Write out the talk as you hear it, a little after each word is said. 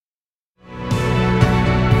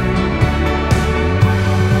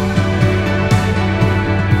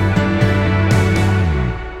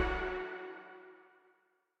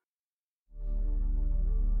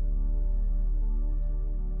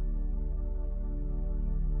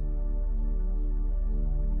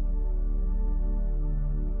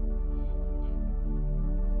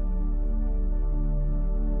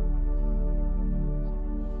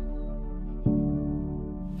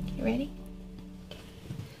ready?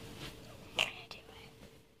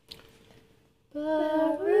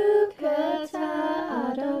 Baruch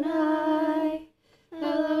atah Adonai,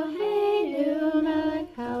 Eloheinu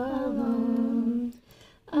melech haolam,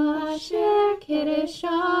 asher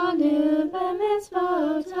kiddushanu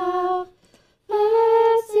b'mitzvotav,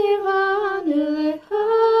 v'tzivanu lecha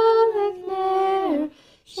ner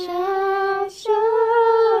shel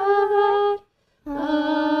Shabbat.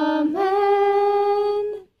 Amen.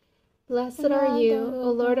 Blessed are you,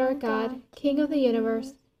 O Lord our God, King of the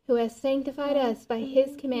universe, who has sanctified us by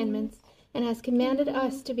his commandments, and has commanded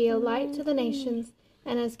us to be a light to the nations,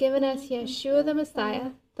 and has given us Yeshua the Messiah,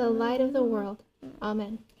 the light of the world.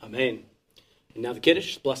 Amen. Amen. And now the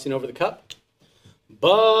Kiddush, blessing over the cup.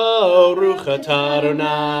 Baruch atah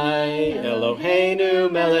Adonai,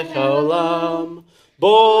 Eloheinu melech haolam,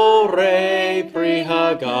 borei pri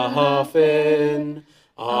hagafen.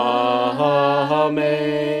 Amen.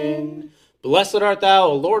 Blessed art thou,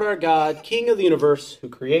 O Lord our God, King of the universe, who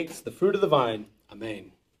creates the fruit of the vine.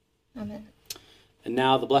 Amen. Amen. And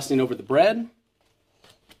now the blessing over the bread.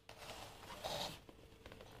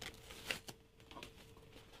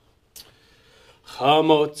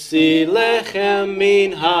 Hamotzi lechem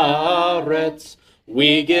min haaretz.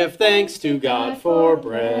 We give thanks to God for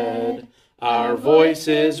bread. Our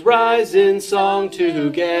voices rise in song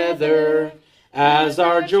together as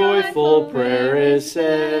our joyful prayer is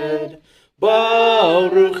said.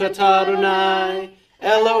 Baruch atah Adonai,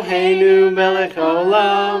 Eloheinu melech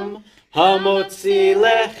haolam, hamotzi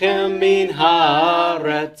lechem min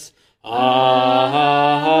haaretz.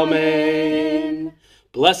 Amen.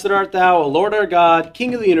 Blessed art thou, O Lord our God,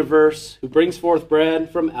 King of the universe, who brings forth bread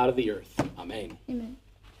from out of the earth. Amen. Amen.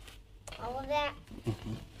 All of that.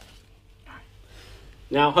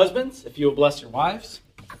 Now, husbands, if you will bless your wives.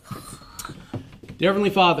 Dear Heavenly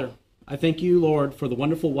Father, I thank you, Lord, for the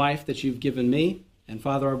wonderful wife that you've given me. And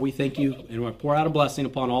Father, we thank you and we pour out a blessing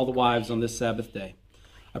upon all the wives on this Sabbath day.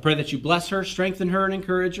 I pray that you bless her, strengthen her, and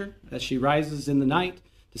encourage her as she rises in the night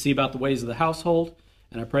to see about the ways of the household.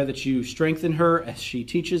 And I pray that you strengthen her as she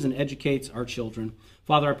teaches and educates our children.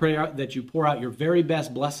 Father, I pray that you pour out your very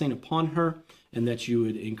best blessing upon her and that you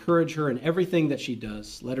would encourage her in everything that she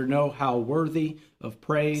does. Let her know how worthy of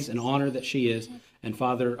praise and honor that she is. And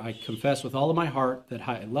Father, I confess with all of my heart that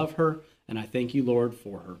I love her, and I thank you, Lord,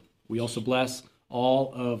 for her. We also bless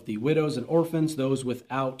all of the widows and orphans, those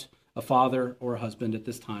without a father or a husband at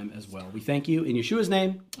this time as well. We thank you in Yeshua's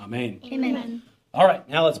name. Amen. Amen. All right,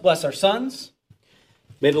 now let's bless our sons.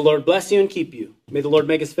 May the Lord bless you and keep you. May the Lord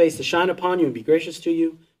make his face to shine upon you and be gracious to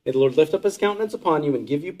you. May the Lord lift up his countenance upon you and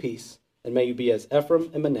give you peace. And may you be as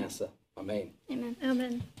Ephraim and Manasseh. Amen. Amen.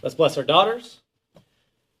 Amen. Let's bless our daughters.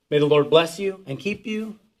 May the Lord bless you and keep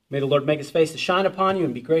you. May the Lord make his face to shine upon you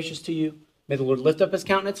and be gracious to you. May the Lord lift up his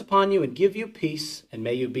countenance upon you and give you peace. And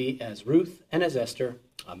may you be as Ruth and as Esther.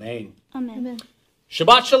 Amen. Amen. Amen.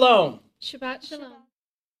 Shabbat shalom. Shabbat shalom.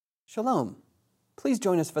 Shalom. Please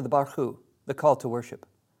join us for the Baruch, the call to worship.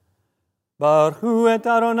 Baruch et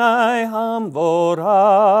Adonai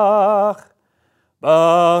hamvorach.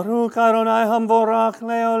 Baruch Adonai hamvorach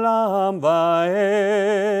leolam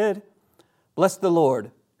vaed. Bless the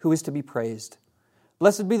Lord, who is to be praised.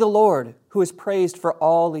 Blessed be the Lord, who is praised for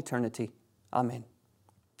all eternity. Amen.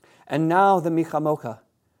 And now the Michamocha.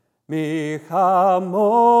 Michamocha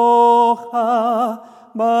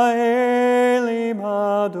ba'elim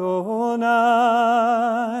Adonai.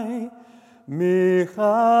 Michamocha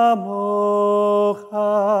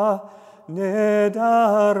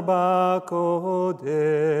nedar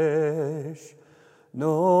ba'kodesh.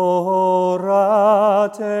 Nora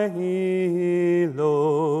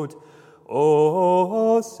tehilot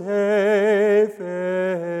osef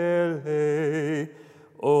elei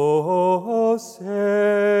osef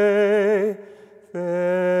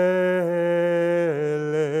elei.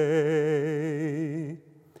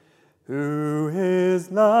 Who is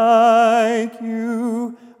like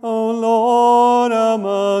you, O Lord,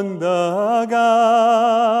 among the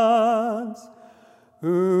gods?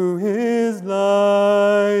 Who is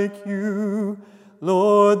like you,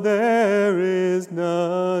 Lord, there is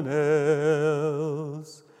none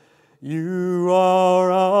else. You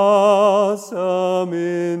are awesome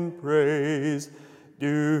in praise,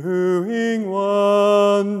 doing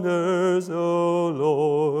wonders, O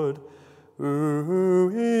Lord.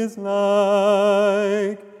 Who is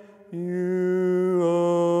like you,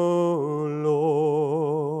 O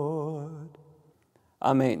Lord?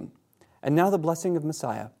 Amen. And now the blessing of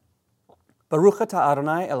Messiah. Baruch atah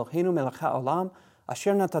Adonai Eloheinu melech haolam,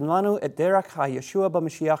 asher natan lanu et derech ha-Yeshua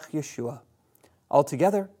b'Mashiach Yeshua.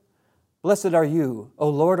 Altogether, blessed are you, O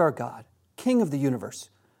Lord our God, King of the universe,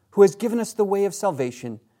 who has given us the way of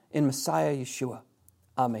salvation in Messiah Yeshua.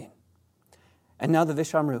 Amen. And now the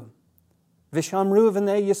Vishamru. Vishamru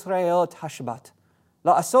v'nei Yisrael et Hashabbat.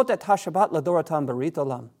 La'asot et Hashabbat ladoratam berit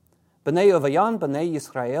olam. B'nei Ovayan b'nei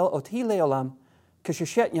Yisrael oti leolam.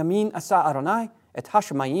 K'sheshet yamin asa Aronai et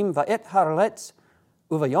Hashemayim va'et haraletz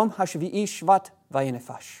uvayom hashvi'i shvat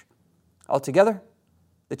va'yenefash. Altogether,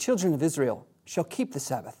 the children of Israel shall keep the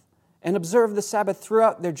Sabbath and observe the Sabbath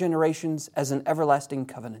throughout their generations as an everlasting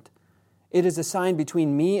covenant. It is a sign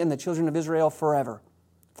between me and the children of Israel forever.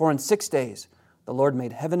 For in 6 days the Lord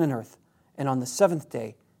made heaven and earth, and on the seventh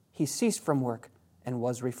day he ceased from work and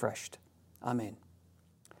was refreshed. Amen.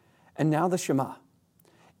 And now the Shema.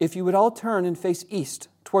 If you would all turn and face east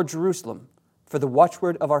toward Jerusalem for the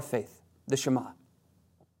watchword of our faith, the Shema.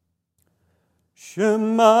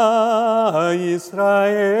 Shema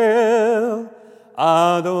Yisrael,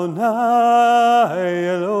 Adonai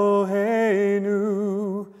Eloheinu,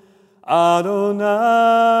 Adonai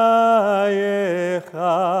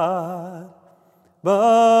Echad,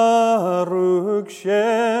 Baruch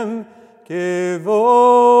Shem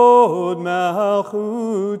Kevod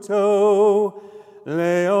Malchuto,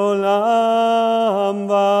 Leolam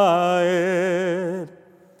Vaed.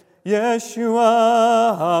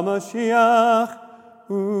 Yeshua HaMashiach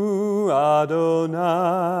Hu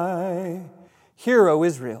Adonai. Hear, O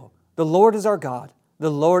Israel, the Lord is our God,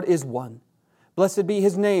 the Lord is one. Blessed be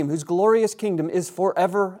His name, whose glorious kingdom is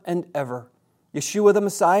forever and ever. Yeshua the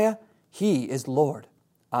Messiah, He is Lord.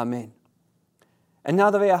 Amen. And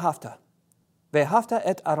now the Ve'ahavta. Ve'ahavta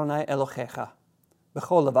et Adonai Elohecha,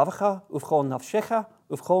 b'chol levavecha, uv'chol nafshecha,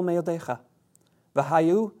 uv'chol meyodecha.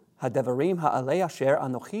 V'hayu hadevarim ha'alei asher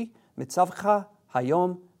anochi mitzavcha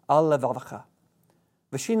hayom al levavecha.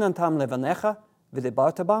 V'shinantam levanecha,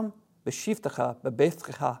 v'dibarta bam, v'shivtecha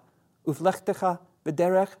b'beitzecha, uv'lechtecha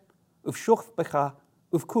b'derech, uv'shuchbecha,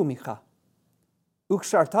 uv'kumicha.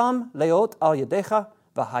 Ukshartam leot al yedecha,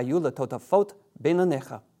 v'hayu letotafot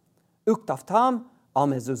beinanecha. Uktaftam al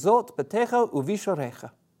mezuzot betecha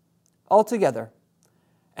uvishorecha. Altogether,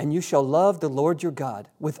 and you shall love the Lord your God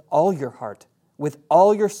with all your heart, with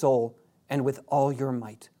all your soul, and with all your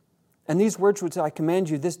might. And these words which I command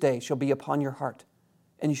you this day shall be upon your heart,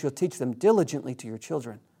 and you shall teach them diligently to your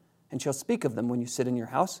children, and shall speak of them when you sit in your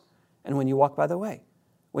house, and when you walk by the way,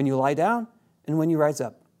 when you lie down, and when you rise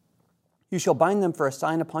up. You shall bind them for a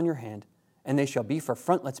sign upon your hand, and they shall be for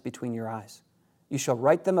frontlets between your eyes. You shall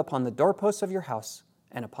write them upon the doorposts of your house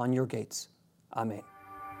and upon your gates. Amen.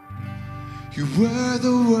 You were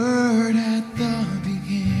the Word at the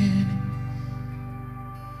beginning,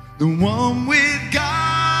 the one with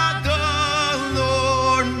God, the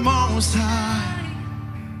Lord Most High.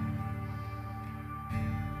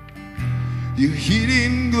 Your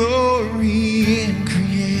hidden glory in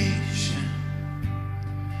creation,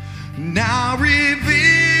 now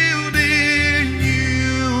revealed in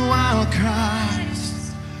you, our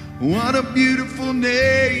Christ. What a beautiful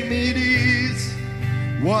name it is.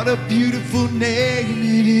 What a beautiful name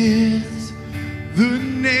it is, the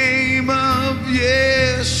name of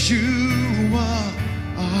Yeshua,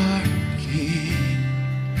 our King.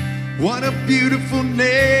 What a beautiful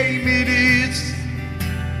name it is,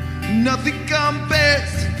 nothing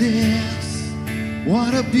compares to this.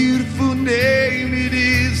 What a beautiful name it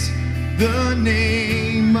is, the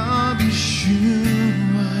name of Yeshua.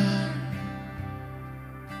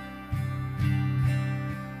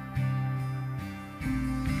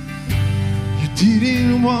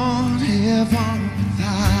 Didn't want heaven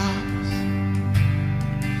without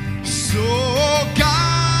us, so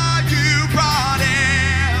God, you brought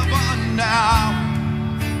heaven down.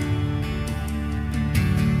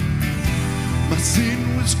 My sin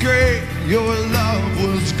was great, your love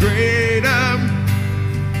was greater.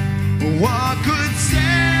 What could separate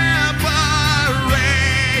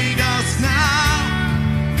us now?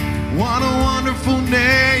 What a wonderful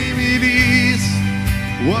name it is.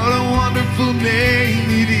 What a wonderful name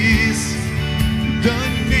it is, the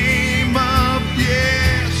name of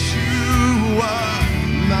Yeshua,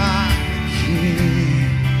 my King.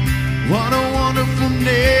 What a wonderful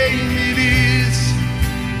name it is,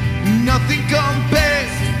 nothing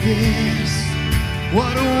compares to this.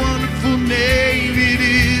 What a wonderful name it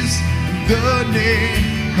is, the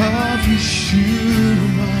name of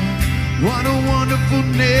Yeshua. What a wonderful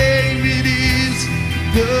name it is,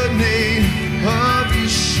 the name of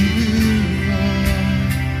Yeshua.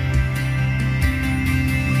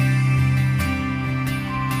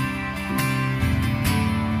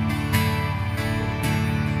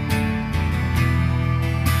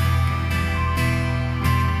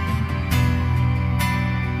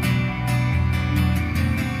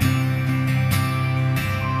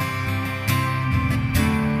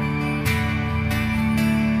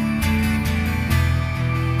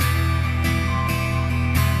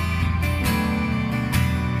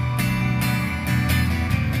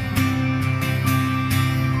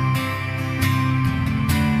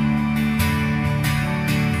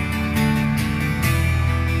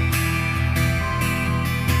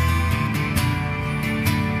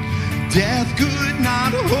 Death could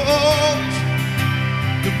not hold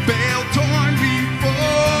the veil torn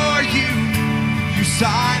before you. You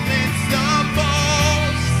silenced the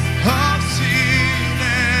boast of sin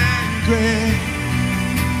and grave.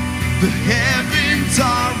 The heavens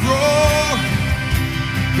are roar,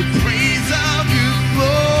 the praise of your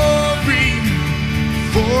glory.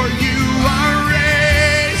 For you are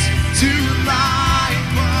raised to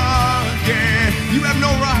life again. You have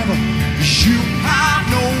no rival. You have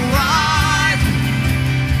no rival.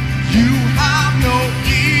 You have no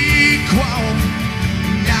equal.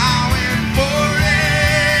 Now and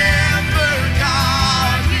forever,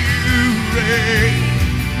 God, you reign.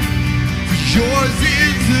 For yours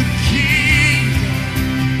is the kingdom.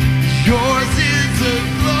 Yours is the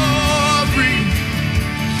glory.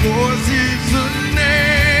 Yours is the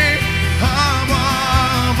name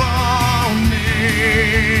above all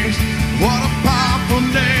names. What a powerful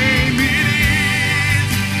name it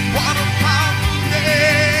is. What a powerful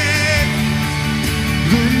name.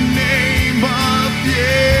 The name of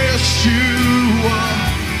Yeshua,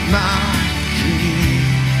 my King.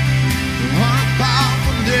 What a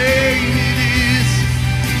powerful name it is.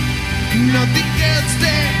 Nothing can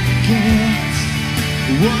stand against.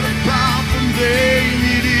 What a powerful name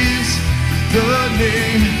it is. The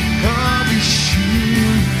name of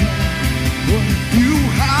Yeshua. You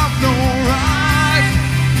have no rival.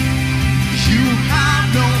 You have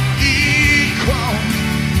no equal.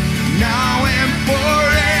 Now and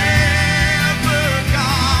forever,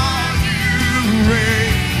 God, you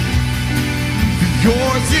reign.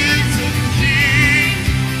 Yours is the king.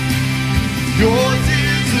 Yours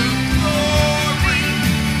is the glory.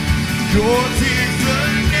 Yours is the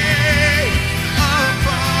name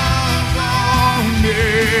above all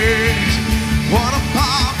names. What a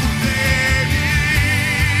powerful name it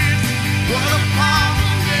is. What a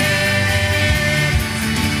powerful name.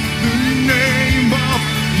 The name of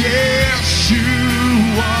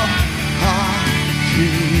Yeshua, our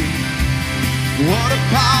King. What a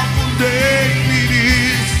powerful name it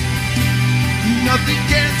is. Nothing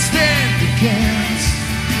can stand against.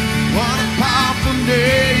 What a powerful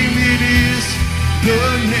name it is.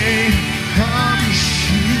 The name of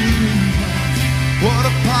Yeshua. What a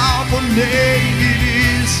powerful name it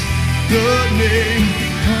is. The name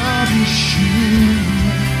of Yeshua.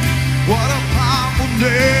 What a powerful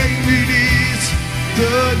name it is.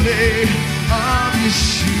 The name of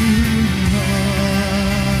Yeshua.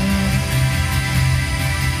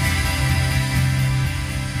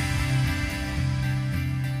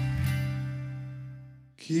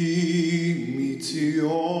 Ki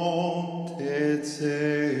mitzion tetze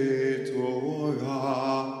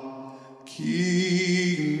Torah,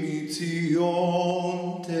 Ki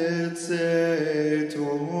mitzion tetze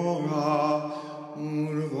Torah,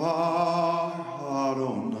 Urvar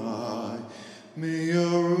Adonai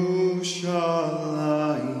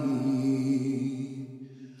miYerushalayim.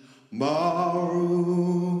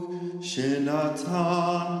 Baruch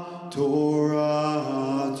Shenatan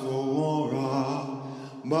Torah Torah,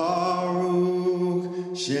 Baruch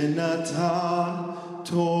Shenatan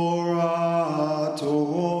Torah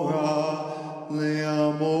Torah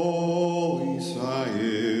le'amo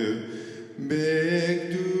Yisrael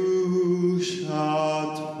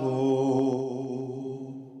bekedushato.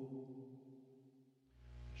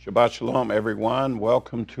 Shabbat Shalom, everyone.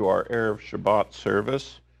 Welcome to our Erev Shabbat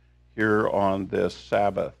service here on this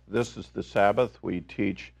Sabbath. This is the Sabbath. We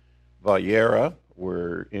teach Vayera.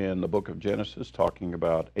 We're in the book of Genesis talking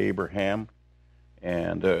about Abraham.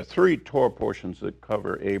 And three Torah portions that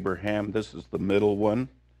cover Abraham. This is the middle one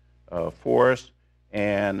for us.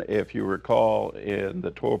 And if you recall in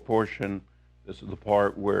the Torah portion, this is the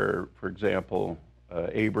part where, for example,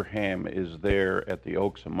 Abraham is there at the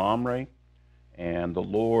Oaks of Mamre, and the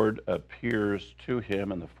Lord appears to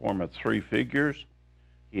him in the form of three figures.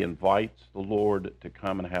 He invites the Lord to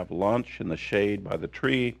come and have lunch in the shade by the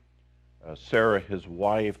tree. Sarah, his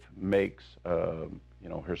wife, makes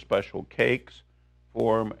her special cakes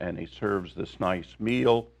for him, and he serves this nice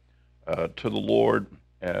meal to the Lord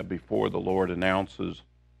before the Lord announces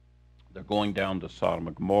they're going down to Sodom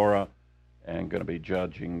and Gomorrah and going to be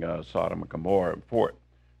judging Sodom and Gomorrah for it.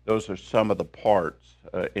 Those are some of the parts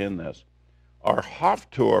in this. Our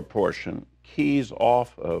Haftorah portion keys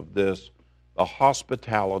off of this, the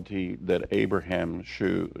hospitality that Abraham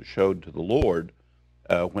showed to the Lord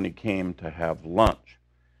when he came to have lunch.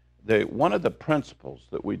 One of the principles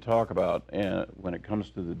that we talk about when it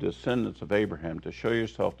comes to the descendants of Abraham, to show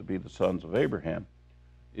yourself to be the sons of Abraham,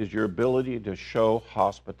 is your ability to show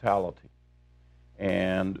hospitality.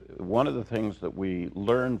 And one of the things that we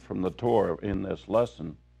learn from the Torah in this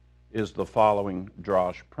lesson is the following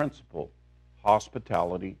Drash principle.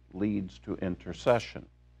 Hospitality leads to intercession.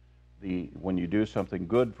 When you do something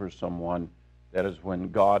good for someone, that is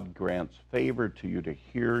when God grants favor to you to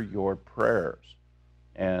hear your prayers.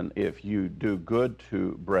 And if you do good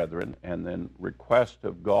to brethren and then request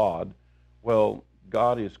of God, well,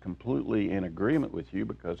 God is completely in agreement with you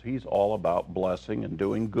because he's all about blessing and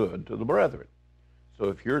doing good to the brethren. So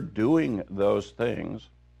if you're doing those things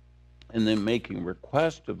and then making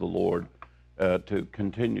request of the Lord to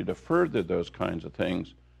continue to further those kinds of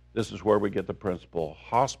things, this is where we get the principle,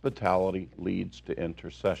 hospitality leads to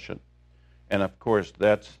intercession. And of course,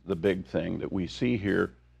 that's the big thing that we see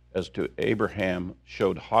here as to Abraham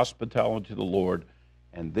showed hospitality to the Lord,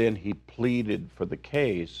 and then he pleaded for the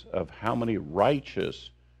case of how many righteous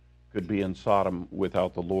could be in Sodom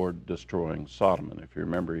without the Lord destroying Sodom. And if you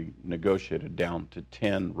remember, he negotiated down to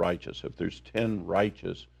 10 righteous. If there's 10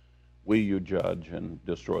 righteous, will you judge and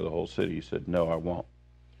destroy the whole city? He said, no, I won't.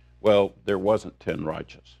 Well, there wasn't 10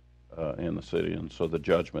 righteous in the city, and so the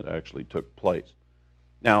judgment actually took place.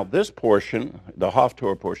 Now, this portion, the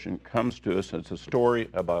Haftorah portion, comes to us as a story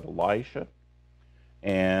about Elisha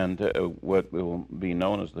and what will be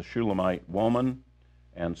known as the Shulamite woman.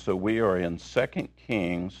 And so we are in 2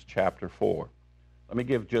 Kings chapter 4. Let me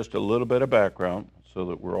give just a little bit of background so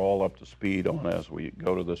that we're all up to speed on as we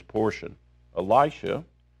go to this portion. Elisha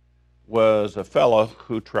was a fellow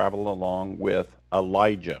who traveled along with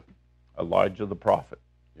Elijah the prophet.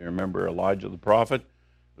 You remember Elijah the prophet?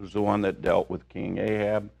 It was the one that dealt with King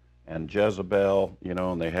Ahab and Jezebel,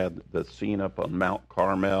 and they had the scene up on Mount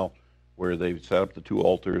Carmel where they set up the two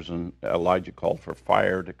altars, and Elijah called for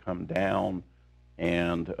fire to come down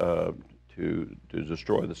and to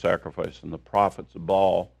destroy the sacrifice, and the prophets of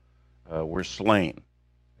Baal were slain,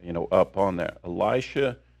 up on that.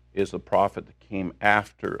 Elisha is the prophet that came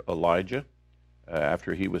after Elijah,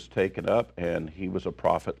 after he was taken up, and he was a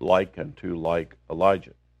prophet like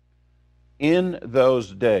Elijah. In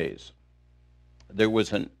those days, there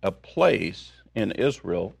was a place in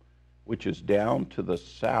Israel which is down to the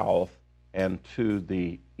south and to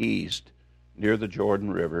the east near the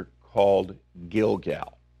Jordan River called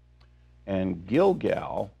Gilgal. And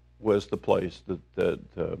Gilgal was the place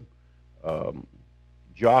that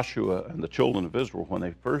Joshua and the children of Israel, when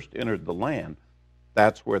they first entered the land,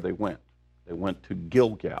 that's where they went. They went to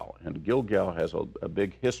Gilgal, and Gilgal has a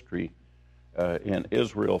big history in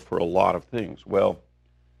Israel for a lot of things. Well,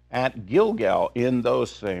 at Gilgal in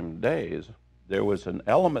those same days, there was an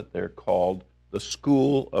element there called the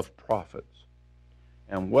School of Prophets.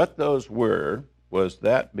 And what those were was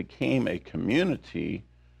that became a community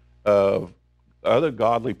of other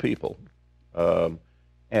godly people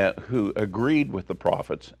who agreed with the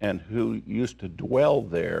prophets and who used to dwell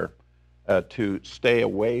there to stay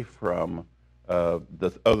away from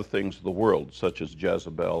the other things of the world, such as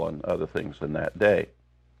Jezebel and other things in that day.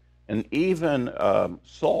 And even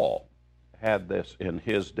Saul had this in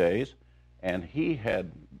his days, and he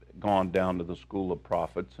had gone down to the school of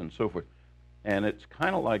prophets and so forth. And it's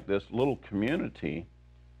kind of like this little community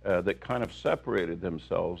that kind of separated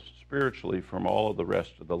themselves spiritually from all of the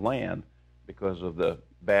rest of the land because of the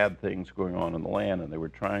bad things going on in the land, and they were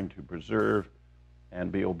trying to preserve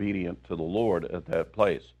and be obedient to the Lord at that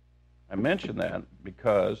place. I mention that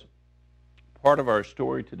because part of our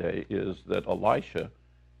story today is that Elisha,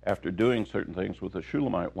 after doing certain things with the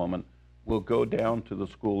Shulamite woman, will go down to the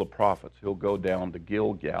school of prophets. He'll go down to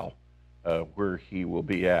Gilgal, where he will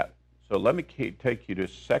be at. So let me take you to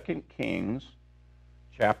 2 Kings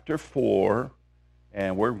chapter 4,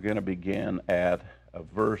 and we're going to begin at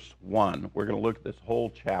verse 1. We're going to look at this whole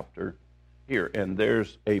chapter here, and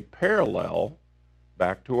there's a parallel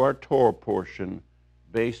back to our Torah portion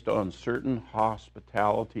based on certain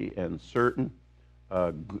hospitality and certain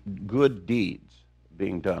good deeds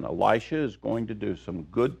being done. Elisha is going to do some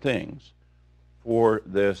good things for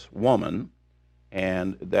this woman,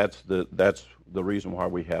 and that's the reason why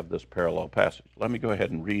we have this parallel passage. Let me go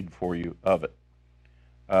ahead and read for you of it.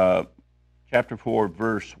 Chapter 4,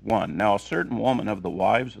 verse 1. Now a certain woman of the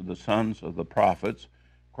wives of the sons of the prophets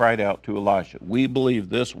cried out to Elisha. We believe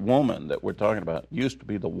this woman that we're talking about used to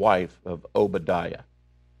be the wife of Obadiah,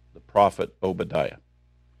 the prophet Obadiah.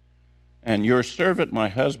 And your servant, my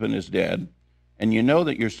husband, is dead, and you know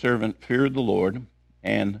that your servant feared the Lord,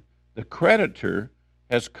 and the creditor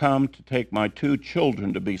has come to take my 2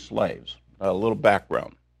 children to be slaves. A little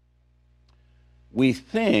background. We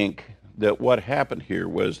think that what happened here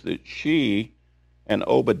was that she and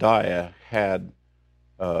Obadiah had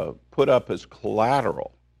put up as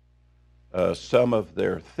collateral some of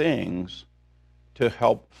their things to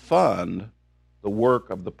help fund the work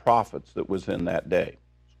of the prophets that was in that day.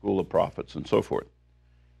 It's school of prophets and so forth.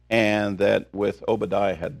 And that with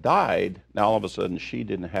Obadiah had died, now all of a sudden she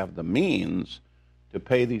didn't have the means to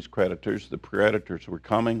pay these creditors. The creditors were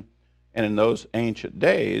coming. And in those ancient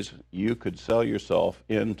days, you could sell yourself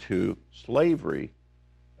into slavery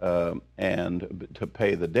and to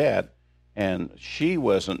pay the debt. And she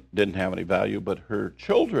didn't have any value, but her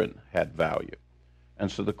children had value.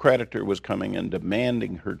 And so the creditor was coming and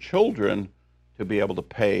demanding her children to be able to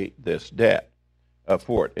pay this debt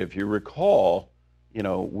for it. If you recall,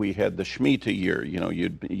 we had the Shemitah year.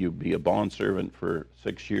 You'd be a bondservant for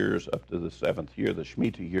 6 years up to the 7th year. The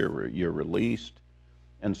Shemitah year, you're released.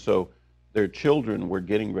 And so their children were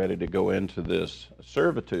getting ready to go into this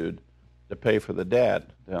servitude to pay for the debt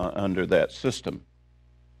under that system.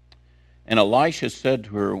 And Elisha said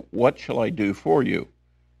to her, "What shall I do for you?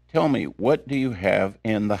 Tell me, what do you have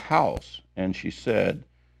in the house?" And she said,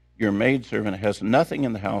 "Your maidservant has nothing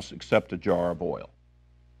in the house except a jar of oil."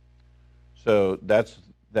 So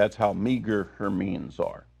that's how meager her means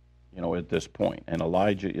are, at this point. And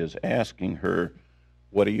Elijah is asking her,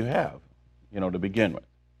 "What do you have, to begin with?"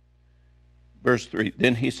 Verse 3,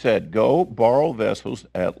 then he said, "Go borrow vessels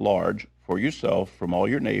at large for yourself from all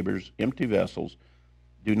your neighbors, empty vessels.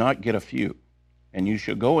 Do not get a few. And you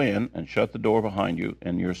shall go in and shut the door behind you,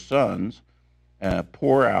 and your sons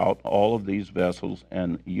pour out all of these vessels,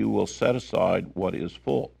 and you will set aside what is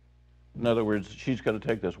full." In other words, she's going to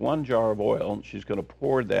take this one jar of oil, and she's going to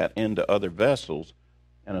pour that into other vessels,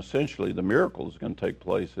 and essentially the miracle that's going to take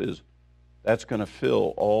place is that's going to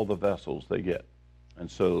fill all the vessels they get.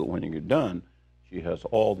 And so when you're done, she has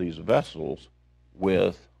all these vessels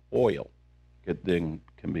with oil that then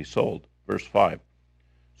can be sold. Verse 5.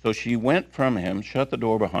 So she went from him, shut the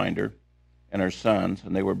door behind her and her sons,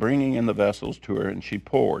 and they were bringing in the vessels to her, and she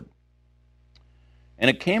poured. And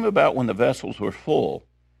it came about when the vessels were full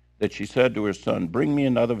that she said to her son, "Bring me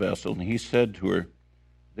another vessel." And he said to her,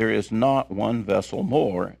 "There is not one vessel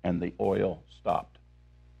more," and the oil stopped.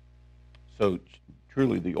 So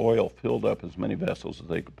truly the oil filled up as many vessels as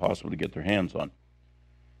they could possibly get their hands on.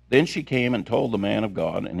 Then she came and told the man of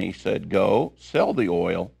God, and he said, "Go, sell the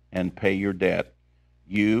oil and pay your debt.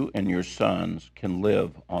 You and your sons can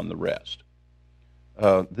live on the rest."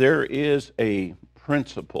 There is a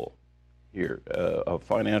principle here, a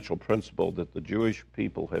financial principle that the Jewish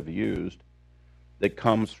people have used that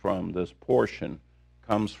comes from this portion,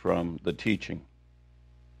 comes from the teaching.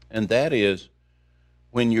 And that is,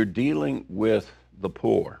 when you're dealing with the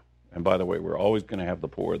poor, and by the way, we're always going to have the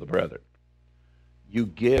poor of the brethren, you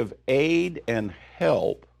give aid and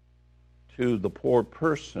help to the poor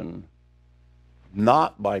person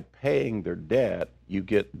not by paying their debt. You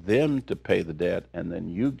get them to pay the debt, and then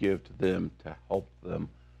you give to them to help them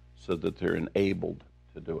so that they're enabled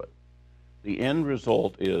to do it. The end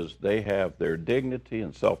result is they have their dignity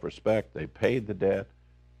and self-respect. They paid the debt.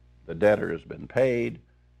 The debtor has been paid,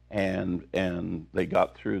 and they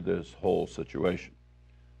got through this whole situation.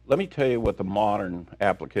 Let me tell you what the modern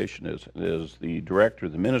application is. It is the director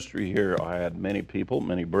of the ministry here. I had many people,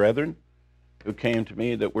 many brethren, who came to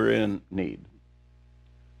me that were in need.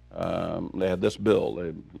 They had this bill,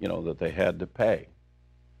 that they had to pay.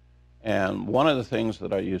 And one of the things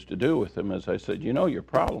that I used to do with them is I said, your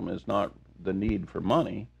problem is not the need for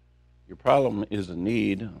money. Your problem is the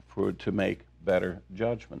need to make better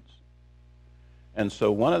judgments. And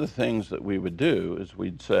so one of the things that we would do is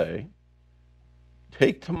we'd say,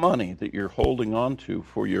 take the money that you're holding on to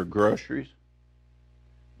for your groceries,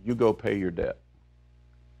 you go pay your debt.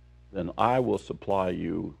 Then I will supply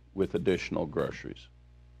you with additional groceries,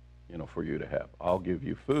 for you to have. I'll give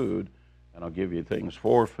you food, and I'll give you things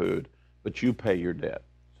for food, but you pay your debt.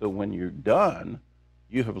 So when you're done,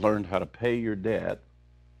 you have learned how to pay your debt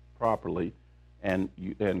properly, and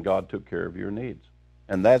God took care of your needs.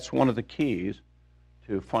 And that's one of the keys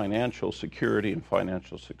to financial security and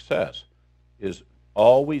financial success, is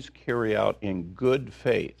always carry out in good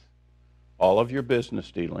faith all of your business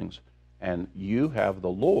dealings, and you have the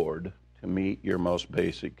Lord to meet your most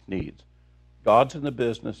basic needs. God's in the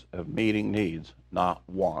business of meeting needs, not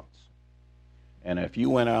wants. And if you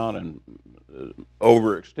went out and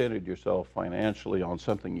overextended yourself financially on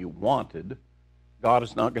something you wanted, God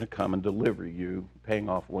is not going to come and deliver you paying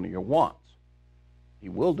off one of your wants. He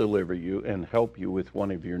will deliver you and help you with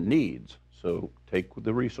one of your needs. So take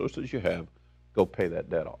the resources you have, go pay that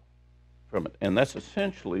debt off from it. And that's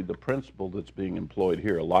essentially the principle that's being employed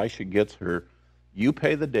here. Elisha gets her, you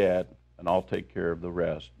pay the debt, and I'll take care of the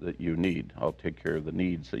rest that you need. I'll take care of the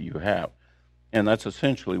needs that you have. And that's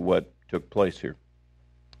essentially what took place here.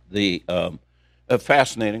 A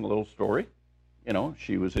fascinating little story.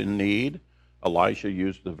 She was in need. Elisha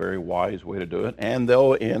used a very wise way to do it. And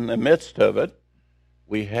though in the midst of it,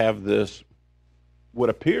 we have this, what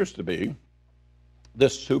appears to be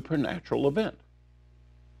this supernatural event.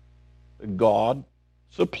 God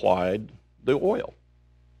supplied the oil,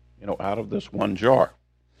 out of this one jar.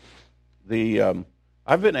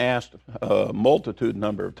 I've been asked a multitude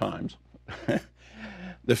number of times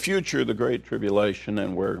the future of the Great Tribulation,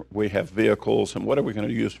 and where we have vehicles, and what are we going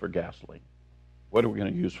to use for gasoline? What are we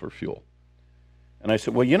going to use for fuel? And I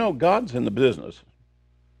said, well, God's in the business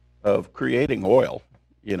of creating oil,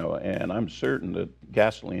 and I'm certain that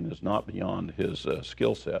gasoline is not beyond his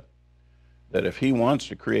skill set. That if he wants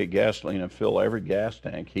to create gasoline and fill every gas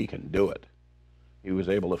tank, he can do it. He was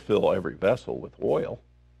able to fill every vessel with oil,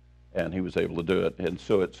 and he was able to do it. And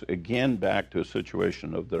so it's again back to a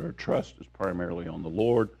situation of that our trust is primarily on the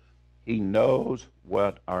Lord. He knows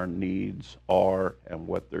what our needs are and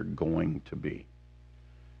what they're going to be.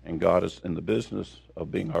 And God is in the business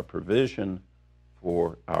of being our provision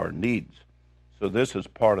for our needs. So this is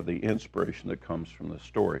part of the inspiration that comes from the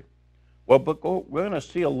story. Well, but we're going to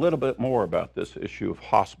see a little bit more about this issue of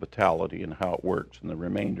hospitality and how it works in the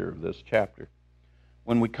remainder of this chapter.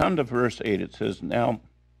 When we come to verse 8, it says, Now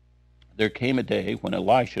there came a day when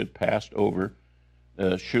Elisha had passed over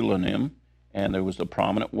Shunammim, and there was a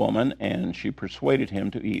prominent woman, and she persuaded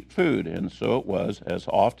him to eat food. And so it was, as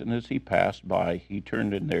often as he passed by, he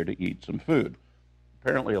turned in there to eat some food.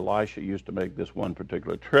 Apparently, Elisha used to make this one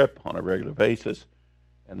particular trip on a regular basis,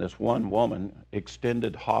 and this one woman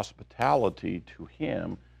extended hospitality to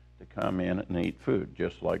him to come in and eat food,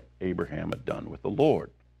 just like Abraham had done with the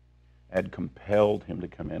Lord, had compelled him to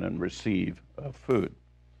come in and receive food.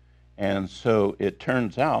 And so it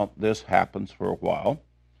turns out this happens for a while.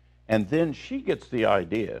 And then she gets the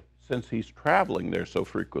idea, since he's traveling there so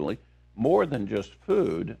frequently, more than just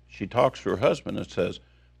food, she talks to her husband and says,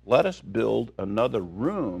 let us build another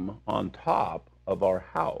room on top of our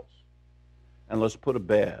house. And let's put a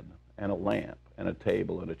bed and a lamp and a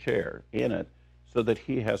table and a chair in it so that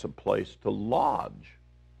he has a place to lodge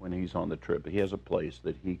when he's on the trip. He has a place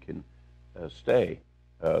that he can stay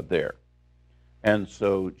there. And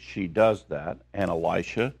so she does that, and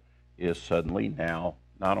Elisha is suddenly now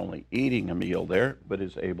not only eating a meal there, but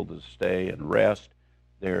is able to stay and rest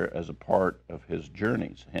there as a part of his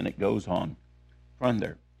journeys. And it goes on from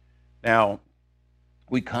there. Now,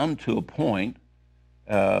 we come to a point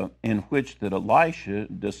in which that Elisha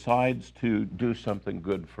decides to do something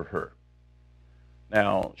good for her.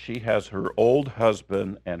 Now, she has her old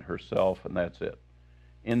husband and herself, and that's it.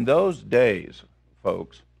 In those days,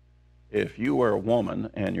 folks, if you were a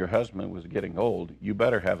woman and your husband was getting old, you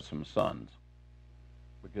better have some sons,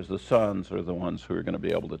 because the sons are the ones who are going to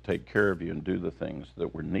be able to take care of you and do the things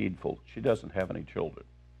that were needful. She doesn't have any children.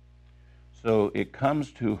 So it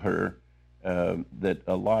comes to her that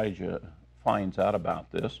Elijah finds out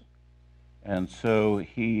about this. And so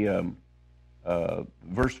he,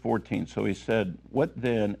 verse 14, so he said, what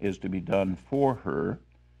then is to be done for her?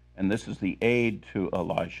 And this is the aid to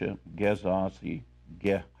Elisha. Gehazi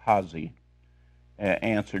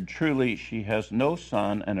answered, truly she has no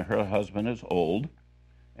son, and her husband is old.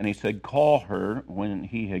 And he said, call her. When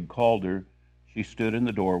he had called her, she stood in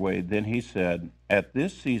the doorway. Then he said, at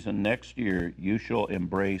this season next year you shall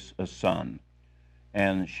embrace a son.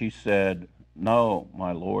 And she said, no,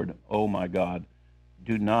 my Lord, oh my God,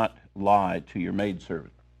 do not lie to your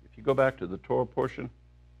maidservant. If you go back to the Torah portion,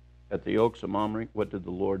 at the oaks of Mamre, what did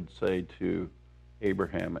the Lord say to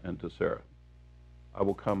Abraham and to Sarah? I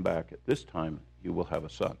will come back at this time, you will have a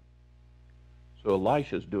son. So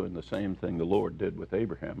Elisha's doing the same thing the Lord did with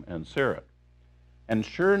Abraham and Sarah. And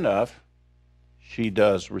sure enough, she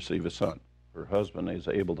does receive a son. Her husband is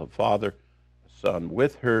able to father a son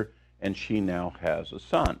with her, and she now has a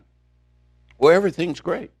son. Well, everything's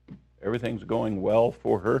great. Everything's going well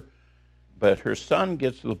for her. But her son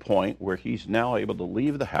gets to the point where he's now able to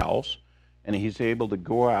leave the house, and he's able to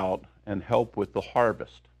go out and help with the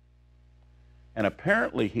harvest. And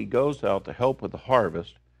apparently he goes out to help with the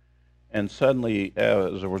harvest, and suddenly,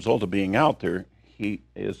 as a result of being out there, he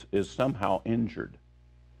is somehow injured.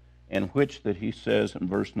 In which that he says in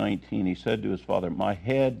verse 19, he said to his father, my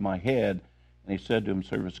head, and he said to his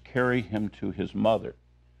servants, carry him to his mother.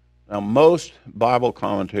 Now, most Bible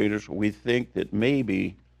commentators, we think that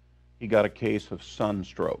maybe he got a case of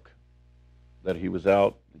sunstroke, that he was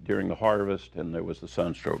out during the harvest and there was a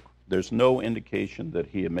sunstroke. There's no indication that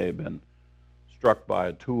he may have been struck by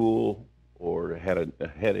a tool or had a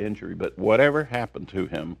head injury, but whatever happened to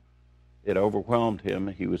him, it overwhelmed him.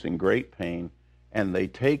 He was in great pain, and they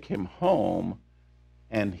take him home,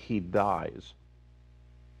 and he dies.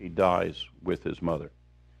 He dies with his mother.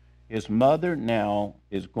 His mother now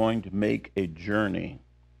is going to make a journey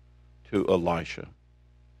to Elisha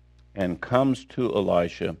and comes to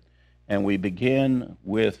Elisha, and we begin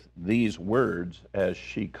with these words as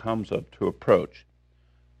she comes up to approach.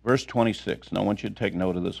 Verse 26, and I want you to take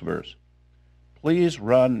note of this verse. Please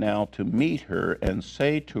run now to meet her and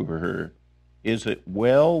say to her, is it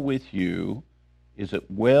well with you? Is it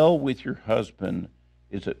well with your husband?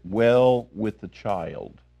 Is it well with the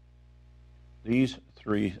child? These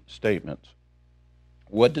three statements.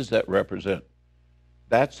 What does that represent?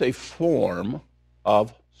 That's a form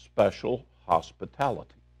of special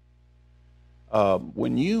hospitality.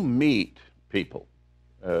 When you meet people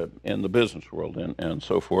in the business world and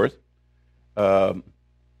so forth, for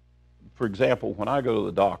example, when I go to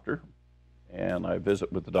the doctor and I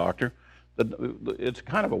visit with the doctor, it's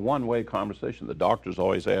kind of a one-way conversation. The doctor's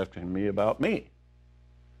always asking me about me.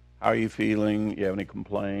 How are you feeling? You have any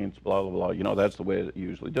complaints? Blah, blah, blah. You know, that's the way it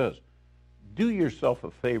usually does. Do yourself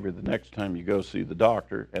a favor the next time you go see the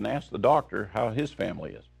doctor and ask the doctor how his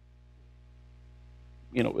family is.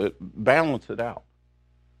 You know, balance it out.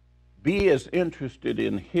 Be as interested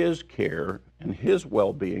in his care and his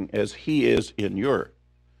well-being as he is in yours.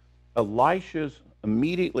 Elisha's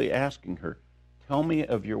immediately asking her, tell me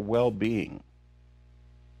of your well-being.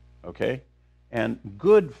 Okay? And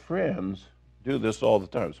good friends do this all the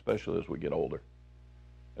time, especially as we get older.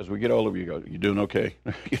 As we get older, you go, you doing okay?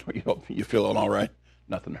 You feeling all right?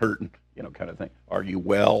 Nothing hurting, kind of thing. Are you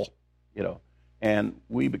well? And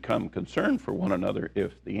we become concerned for one another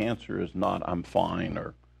if the answer is not, I'm fine,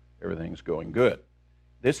 or everything's going good.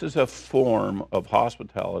 This is a form of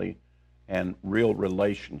hospitality and real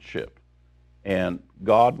relationship. And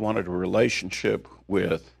God wanted a relationship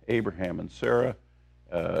with Abraham and Sarah,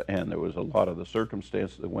 and there was a lot of the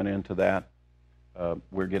circumstances that went into that.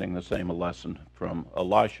 We're getting the same lesson from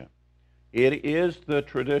Elisha. It is the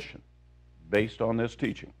tradition, based on this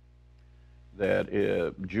teaching,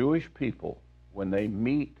 that Jewish people, when they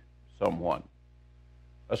meet someone,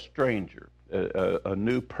 a stranger, a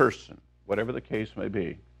new person, whatever the case may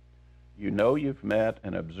be, you've met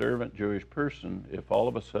an observant Jewish person if all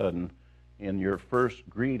of a sudden in your first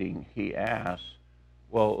greeting he asks,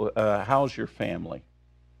 well, how's your family?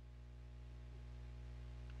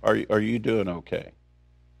 Are you doing okay?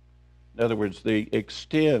 In other words, they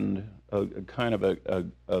extend a kind of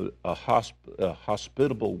a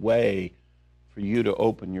hospitable way for you to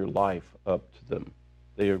open your life up to them.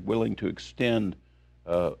 They are willing to extend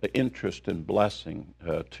interest and blessing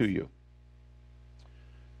to you.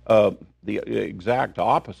 The exact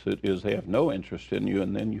opposite is they have no interest in you,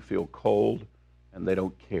 and then you feel cold and they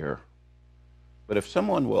don't care. But if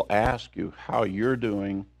someone will ask you how you're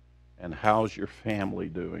doing and how's your family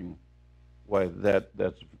doing, why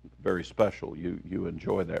that's very special. You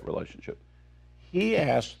enjoy that relationship. He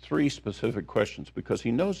asked three specific questions because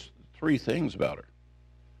he knows three things about her.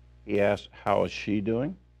 He asked, how is she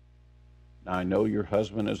doing? Now, I know your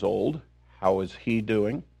husband is old. How is he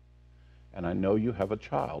doing? And I know you have a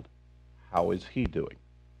child. How is he doing?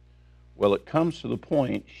 Well, it comes to the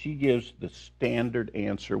point, she gives the standard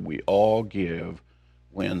answer we all give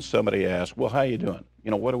when somebody asks, well, how you doing?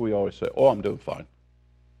 What do we always say? Oh, I'm doing fine.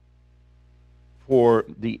 For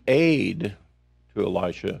the aid to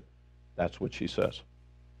Elisha, that's what she says.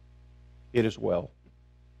 It is well.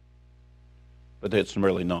 But it's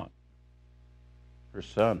really not. Her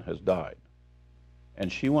son has died.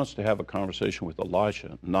 And she wants to have a conversation with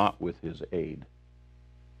Elisha, not with his aide.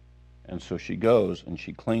 And so she goes and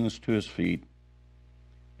she clings to his feet.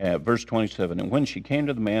 Verse 27, and when she came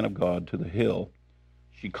to the man of God to the hill,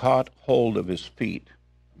 she caught hold of his feet.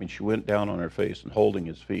 She went down on her face and holding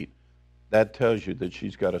his feet. That tells you that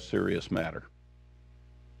she's got a serious matter.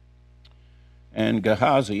 And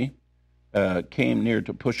Gehazi came near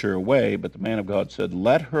to push her away, but the man of God said,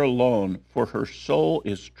 let her alone, for her soul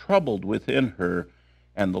is troubled within her,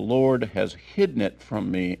 and the Lord has hidden it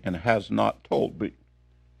from me and has not told me.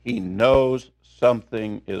 He knows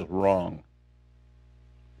something is wrong.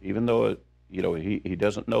 Even though, he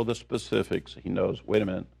doesn't know the specifics, he knows, wait a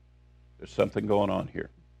minute, there's something going on here,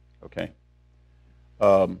 okay?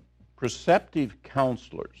 Perceptive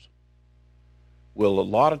counselors will a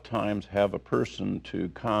lot of times have a person to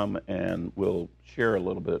come and will share a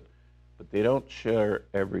little bit, but they don't share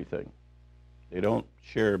everything. They don't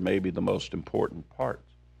share maybe the most important parts.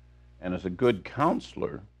 And as a good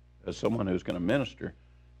counselor, as someone who's going to minister,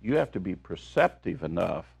 you have to be perceptive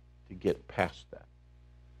enough to get past that.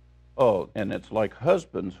 Oh, and it's like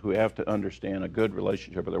husbands who have to understand a good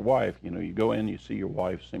relationship with their wife. You go in, you see your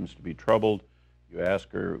wife seems to be troubled. You ask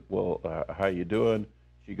her, well, how you doing?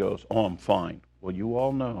 She goes, oh, I'm fine. Well, you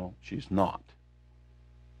all know she's not.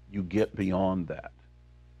 you get beyond that.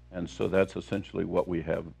 And so that's essentially what we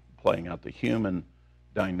have playing out, the human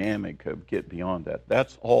dynamic of get beyond that.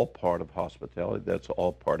 That's all part of hospitality. That's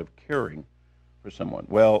all part of caring for someone.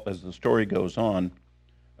 Well, as the story goes on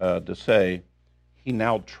to say, he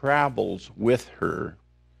now travels with her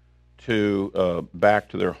to back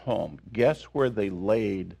to their home. Guess where they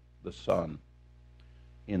laid the son?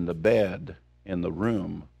 In the bed in the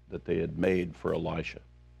room that they had made for Elisha.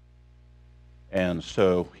 And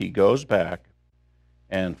so he goes back,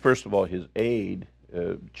 and first of all, his aide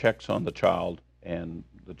checks on the child, and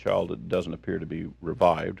the child doesn't appear to be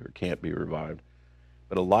revived or can't be revived.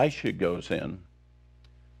 But Elisha goes in,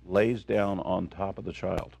 lays down on top of the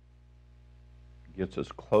child, gets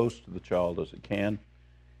as close to the child as it can,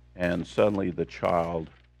 and suddenly the child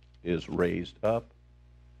is raised up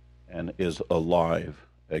and is alive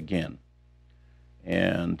again.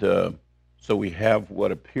 And so we have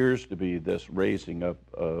what appears to be this raising up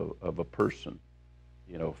of a person,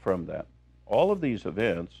 from that. All of these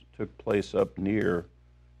events took place up near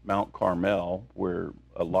Mount Carmel, where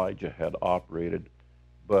Elijah had operated,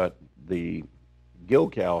 but the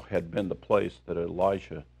Gilgal had been the place that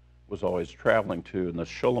Elisha was always traveling to, and the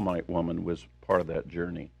Shulamite woman was part of that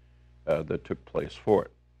journey that took place for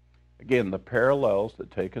it. Again, the parallels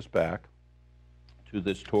that take us back to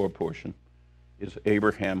this Torah portion is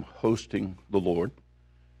Abraham hosting the Lord.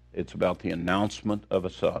 It's about the announcement of a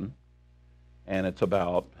son, and it's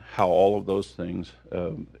about how all of those things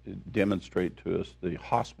demonstrate to us the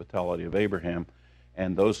hospitality of Abraham,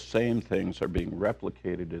 and those same things are being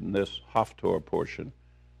replicated in this Haftorah portion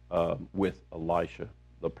with Elisha,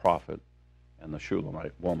 the prophet, and the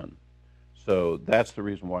Shulamite woman. So that's the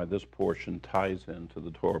reason why this portion ties into the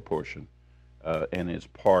Torah portion and is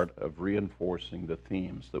part of reinforcing the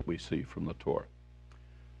themes that we see from the Torah.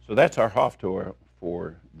 So that's our Haftorah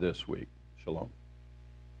for this week. Shalom.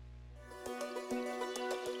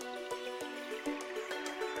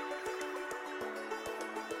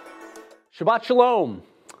 Shabbat Shalom.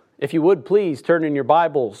 If you would, please turn in your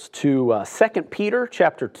Bibles to 2 Peter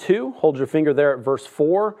chapter 2. Hold your finger there at verse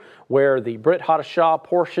 4, where the Brit Hadashah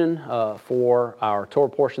portion for our Torah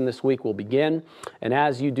portion this week will begin. And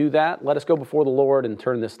as you do that, let us go before the Lord and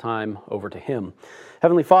turn this time over to Him.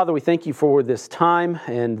 Heavenly Father, we thank you for this time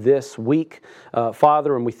and this week,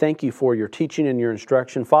 Father, and we thank you for your teaching and your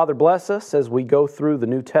instruction. Father, bless us as we go through the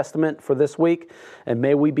New Testament for this week, and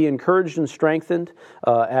may we be encouraged and strengthened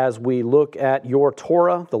as we look at your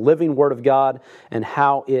Torah, the living Word of God, and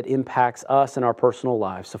how it impacts us in our personal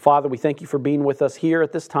lives. So, Father, we thank you for being with us here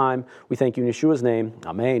at this time. We thank you in Yeshua's name.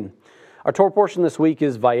 Amen. Our Torah portion this week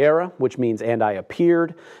is Vayera, which means "and I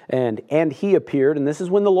appeared," and he appeared, and this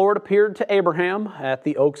is when the Lord appeared to Abraham at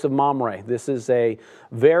the Oaks of Mamre. This is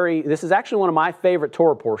actually one of my favorite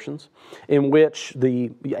Torah portions, in which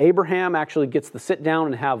Abraham actually gets to sit down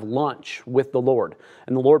and have lunch with the Lord,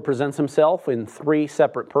 and the Lord presents Himself in three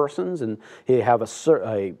separate persons, and He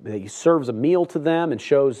serves a meal to them and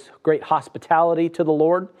shows great hospitality to the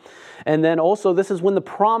Lord, and then also this is when the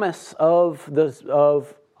promise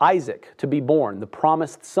of Isaac to be born, the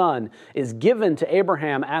promised son, is given to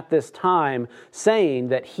Abraham at this time, saying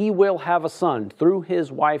that he will have a son through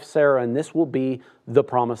his wife Sarah, and this will be the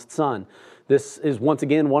promised son. This is once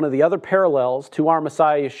again one of the other parallels to our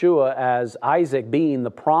Messiah Yeshua, as Isaac being the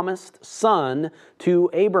promised son to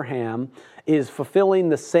Abraham is fulfilling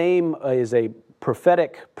the same as a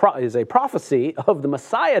prophecy of the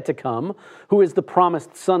Messiah to come, who is the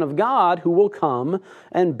promised Son of God, who will come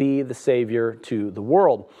and be the Savior to the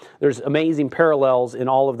world. There's amazing parallels in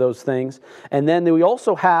all of those things. And then we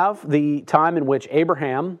also have the time in which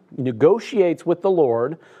Abraham negotiates with the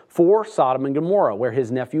Lord for Sodom and Gomorrah, where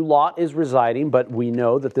his nephew Lot is residing, but we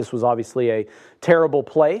know that this was obviously a terrible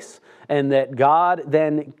place, and that God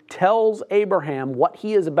then tells Abraham what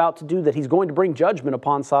he is about to do, that he's going to bring judgment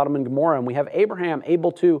upon Sodom and Gomorrah. And we have Abraham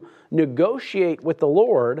able to negotiate with the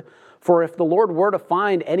Lord, for if the Lord were to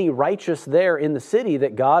find any righteous there in the city,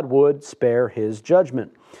 that God would spare his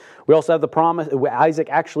judgment. We also have the promise, Isaac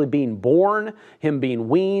actually being born, him being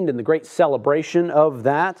weaned, and the great celebration of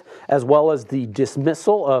that, as well as the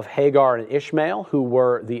dismissal of Hagar and Ishmael, who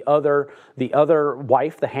were the other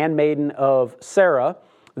wife, the handmaiden of Sarah,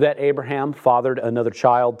 that Abraham fathered another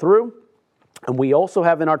child through. And we also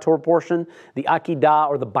have in our Torah portion the Akedah,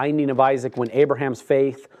 or the binding of Isaac, when Abraham's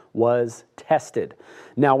faith was tested.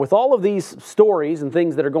 Now, with all of these stories and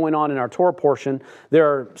things that are going on in our Torah portion, there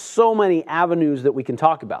are so many avenues that we can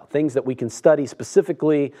talk about, things that we can study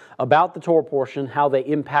specifically about the Torah portion, how they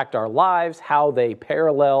impact our lives, how they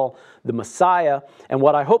parallel the Messiah. And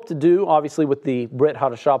what I hope to do, obviously, with the Brit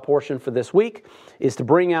Hadashah portion for this week, is to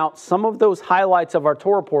bring out some of those highlights of our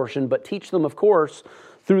Torah portion, but teach them, of course,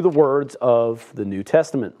 through the words of the New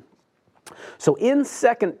Testament. So in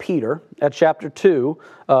 2 Peter, at chapter 2,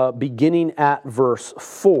 beginning at verse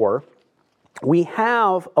 4, we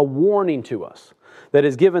have a warning to us that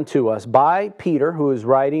is given to us by Peter, who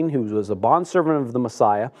was a bondservant of the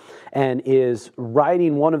Messiah, and is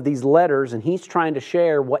writing one of these letters, and he's trying to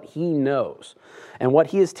share what he knows. And what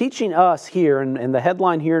he is teaching us here, and the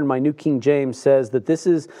headline here in my New King James says that this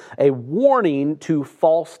is a warning to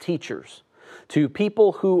false teachers, to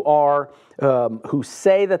people who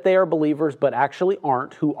say that they are believers but actually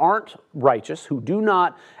aren't, who aren't righteous, who do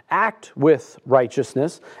not act with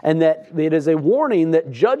righteousness, and that it is a warning that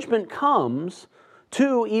judgment comes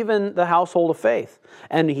to even the household of faith.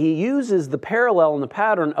 And he uses the parallel and the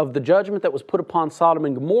pattern of the judgment that was put upon Sodom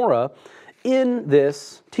and Gomorrah in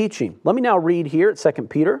this teaching. Let me now read here at 2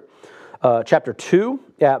 Peter chapter 2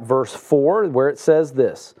 at verse 4, where it says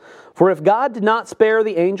this: "For if God did not spare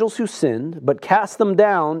the angels who sinned, but cast them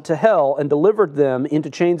down to hell and delivered them into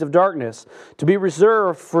chains of darkness to be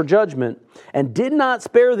reserved for judgment, and did not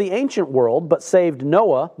spare the ancient world, but saved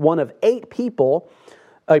Noah, one of 8 people,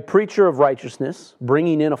 a preacher of righteousness,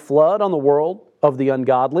 bringing in a flood on the world of the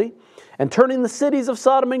ungodly, and turning the cities of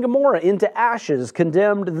Sodom and Gomorrah into ashes,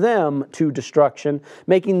 condemned them to destruction,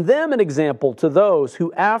 making them an example to those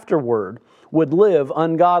who afterward would live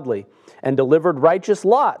ungodly, and delivered righteous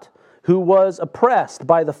Lot, who was oppressed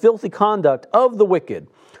by the filthy conduct of the wicked.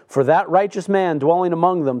 For that righteous man dwelling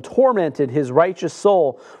among them tormented his righteous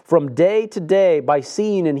soul from day to day by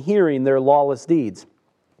seeing and hearing their lawless deeds.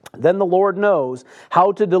 Then the Lord knows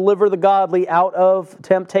how to deliver the godly out of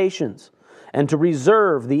temptations, and to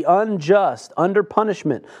reserve the unjust under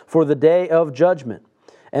punishment for the day of judgment,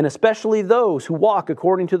 and especially those who walk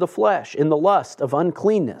according to the flesh in the lust of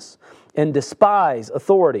uncleanness, and despise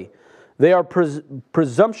authority. They are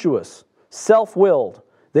presumptuous, self-willed.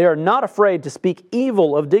 They are not afraid to speak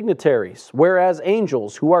evil of dignitaries, whereas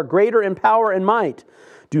angels, who are greater in power and might,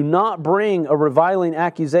 do not bring a reviling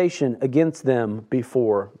accusation against them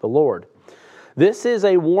before the Lord." This is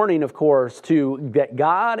a warning, of course, that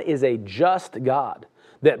God is a just God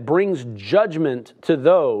that brings judgment to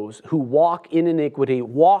those who walk in iniquity,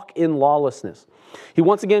 walk in lawlessness. He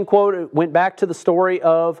once again went back to the story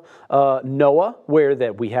of Noah, where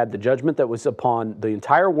that we had the judgment that was upon the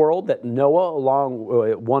entire world, that Noah, along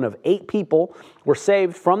one of 8 people, were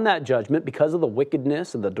saved from that judgment because of the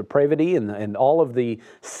wickedness and the depravity and all of the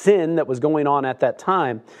sin that was going on at that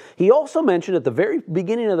time. He also mentioned at the very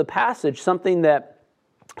beginning of the passage something that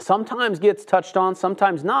sometimes gets touched on,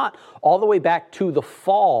 sometimes not, all the way back to the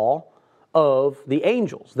fall of the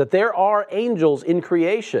angels, that there are angels in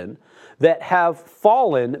creation that have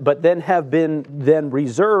fallen, but then have been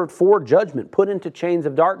reserved for judgment, put into chains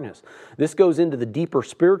of darkness. This goes into the deeper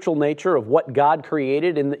spiritual nature of what God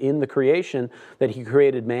created in the creation, that He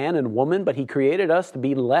created man and woman, but He created us to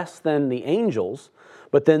be less than the angels.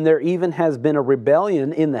 But then there even has been a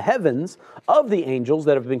rebellion in the heavens of the angels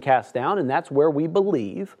that have been cast down, and that's where we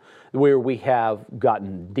believe, where we have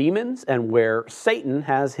gotten demons and where Satan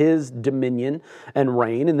has his dominion and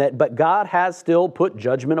reign, but God has still put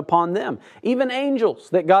judgment upon them. Even angels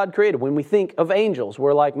that God created. When we think of angels,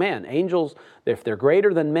 we're like, man, angels, if they're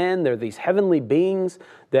greater than men, they're these heavenly beings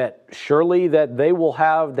that surely that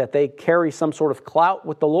they carry some sort of clout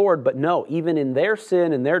with the Lord. But no, even in their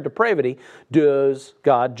sin and their depravity, does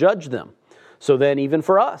God judge them. So then even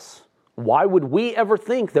for us, why would we ever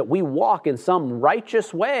think that we walk in some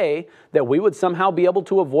righteous way that we would somehow be able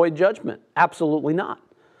to avoid judgment? Absolutely not.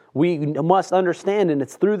 We must understand, and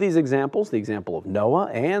it's through these examples, the example of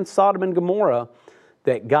Noah and Sodom and Gomorrah,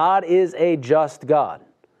 that God is a just God,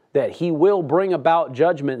 that He will bring about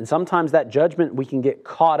judgment, and sometimes that judgment we can get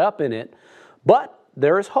caught up in it, but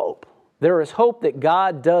there is hope. There is hope that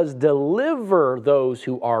God does deliver those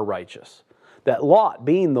who are righteous. That Lot,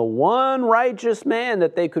 being the one righteous man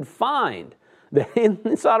that they could find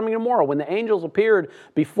in Sodom and Gomorrah, when the angels appeared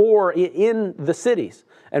before in the cities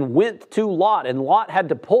and went to Lot, and Lot had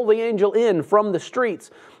to pull the angel in from the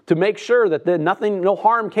streets to make sure that no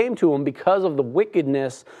harm came to him because of the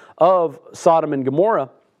wickedness of Sodom and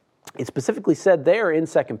Gomorrah. It specifically said there in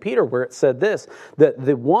 2 Peter, where it said this, that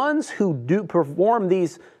the ones who do perform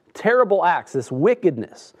these terrible acts, this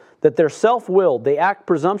wickedness, that they're self-willed, they act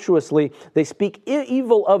presumptuously, they speak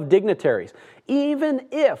evil of dignitaries. Even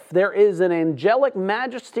if there is an angelic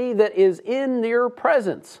majesty that is in their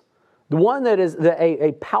presence, the one that is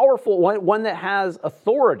a powerful one that has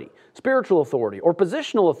authority, spiritual authority or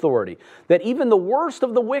positional authority, that even the worst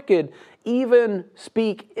of the wicked even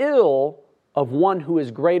speak ill of one who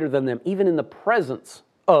is greater than them, even in the presence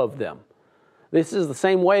of them. This is the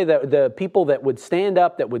same way that the people that would stand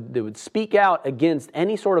up, that would speak out against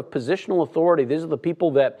any sort of positional authority, these are the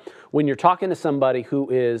people that when you're talking to somebody who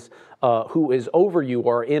is over you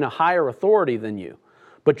or in a higher authority than you,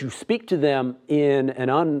 but you speak to them in an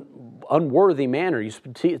unworthy manner, you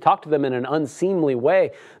talk to them in an unseemly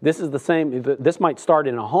way, this is the same. This might start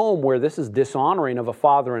in a home where this is dishonoring of a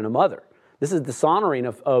father and a mother. This is dishonoring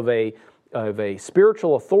of a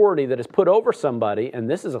spiritual authority that is put over somebody, and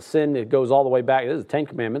this is a sin that goes all the way back. This is the Ten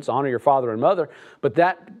Commandments, honor your father and mother. But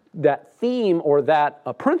that theme or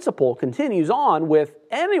that principle continues on with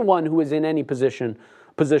anyone who is in any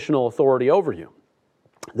positional authority over you.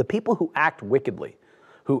 The people who act wickedly,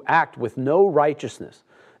 who act with no righteousness,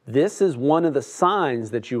 this is one of the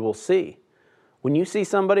signs that you will see. When you see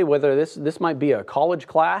somebody, whether this might be a college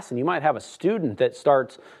class, and you might have a student that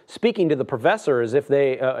starts speaking to the professor as if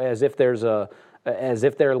they're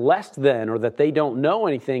less than, or that they don't know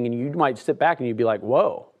anything, and you might sit back and you'd be like,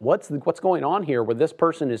 "Whoa, what's going on here?" Where this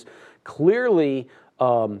person is clearly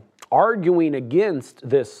arguing against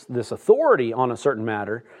this authority on a certain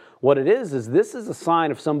matter. What it is this is a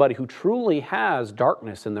sign of somebody who truly has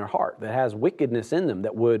darkness in their heart, that has wickedness in them,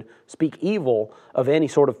 that would speak evil of any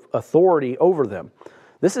sort of authority over them.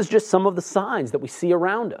 This is just some of the signs that we see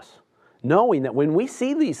around us, knowing that when we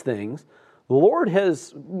see these things, the Lord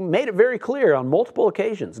has made it very clear on multiple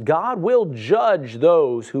occasions. God will judge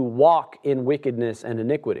those who walk in wickedness and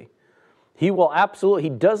iniquity. He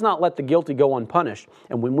does not let the guilty go unpunished.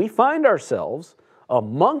 And when we find ourselves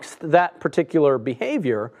amongst that particular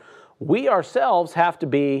behavior, we ourselves have to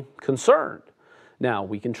be concerned. Now,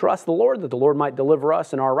 we can trust the Lord that the Lord might deliver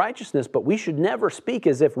us in our righteousness, but we should never speak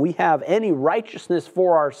as if we have any righteousness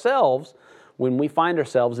for ourselves when we find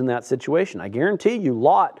ourselves in that situation. I guarantee you,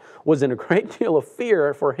 Lot was in a great deal of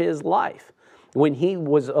fear for his life when he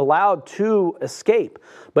was allowed to escape.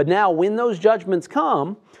 But now, when those judgments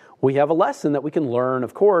come, we have a lesson that we can learn,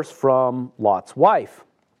 of course, from Lot's wife.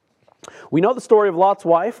 We know the story of Lot's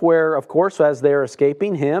wife where, of course, as they're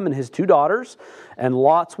escaping, him and his two daughters, and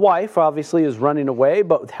Lot's wife obviously is running away,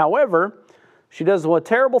 but however, she does a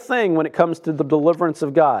terrible thing when it comes to the deliverance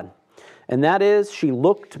of God, and that is she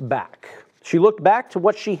looked back. She looked back to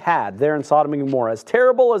what she had there in Sodom and Gomorrah. As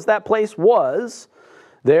terrible as that place was,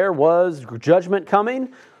 there was judgment coming,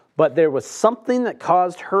 but there was something that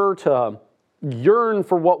caused her to yearn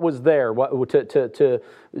for what was there,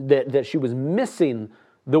 that she was missing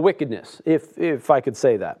the wickedness, if I could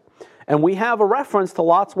say that. And we have a reference to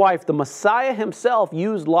Lot's wife. The Messiah himself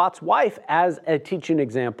used Lot's wife as a teaching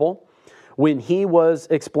example when he was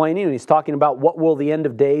explaining, and he's talking about what will the end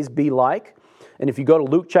of days be like. And if you go to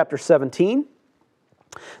Luke chapter 17,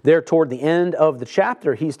 there toward the end of the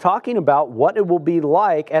chapter, he's talking about what it will be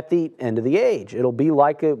like at the end of the age. It'll be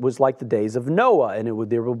like it was like the days of Noah, and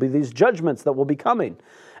there will be these judgments that will be coming.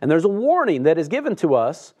 And there's a warning that is given to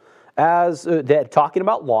us as that talking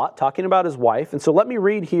about Lot, talking about his wife. And so let me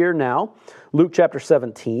read here now, Luke chapter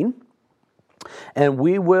 17. And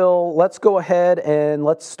let's go ahead and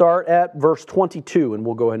let's start at verse 22, and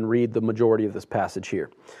we'll go ahead and read the majority of this passage here.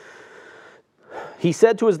 He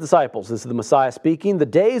said to his disciples, this is the Messiah speaking, "The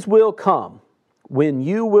days will come when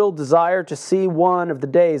you will desire to see one of the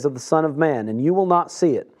days of the Son of Man, and you will not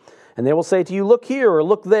see it. And they will say to you, 'Look here,' or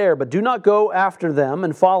 'Look there,' but do not go after them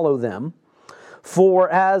and follow them. For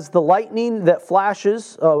as the lightning that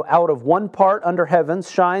flashes out of one part under heavens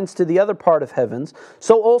shines to the other part of heavens,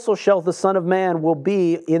 so also shall the Son of Man will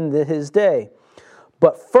be in his day.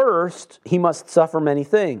 But first he must suffer many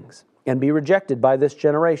things, and be rejected by this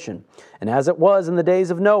generation. And as it was in the days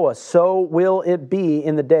of Noah, so will it be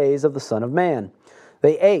in the days of the Son of Man.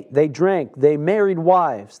 They ate, they drank, they married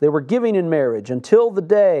wives, they were giving in marriage until the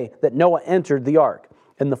day that Noah entered the ark.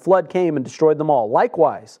 And the flood came and destroyed them all.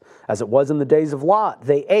 Likewise, as it was in the days of Lot,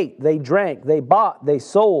 they ate, they drank, they bought, they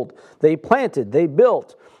sold, they planted, they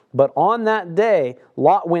built. But on that day,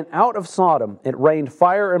 Lot went out of Sodom. It rained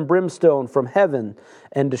fire and brimstone from heaven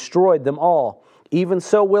and destroyed them all. Even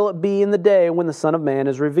so will it be in the day when the Son of Man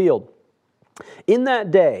is revealed. In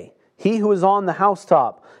that day, he who is on the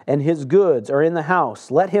housetop and his goods are in the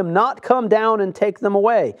house, let him not come down and take them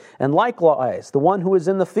away. And likewise, the one who is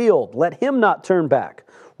in the field, let him not turn back.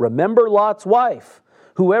 Remember Lot's wife.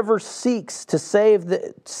 Whoever seeks to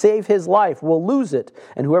save his life will lose it,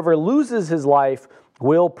 and whoever loses his life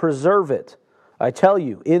will preserve it. I tell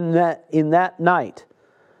you, in that night,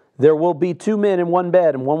 there will be 2 men in one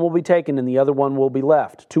bed, and one will be taken, and the other one will be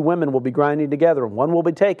left. 2 women will be grinding together, and one will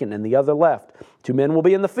be taken, and the other left. 2 men will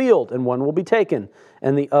be in the field, and one will be taken,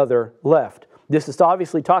 and the other left. This is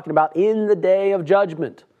obviously talking about in the day of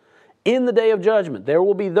judgment. In the day of judgment, there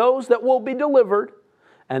will be those that will be delivered,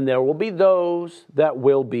 and there will be those that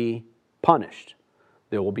will be punished.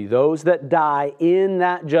 There will be those that die in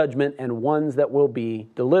that judgment and ones that will be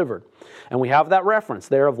delivered. And we have that reference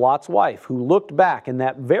there of Lot's wife who looked back in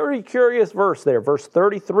that very curious verse there, verse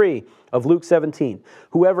 33 of Luke 17.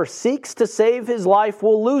 Whoever seeks to save his life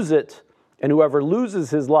will lose it, and whoever loses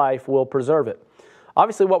his life will preserve it.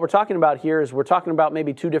 Obviously, what we're talking about here is we're talking about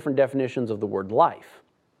maybe 2 different definitions of the word life.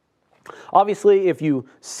 Obviously, if you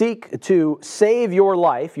seek to save your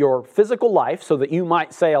life, your physical life, so that you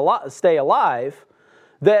might stay alive,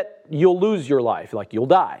 that you'll lose your life, like you'll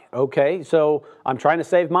die. Okay, so I'm trying to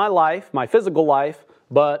save my life, my physical life,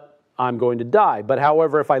 but I'm going to die. But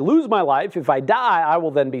however, if I lose my life, if I die, I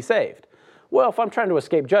will then be saved. Well, if I'm trying to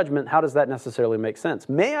escape judgment, how does that necessarily make sense?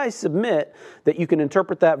 May I submit that you can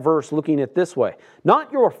interpret that verse looking at it this way.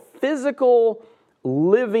 Not your physical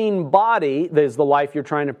living body is the life you're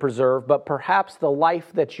trying to preserve, but perhaps the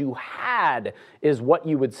life that you had is what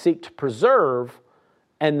you would seek to preserve,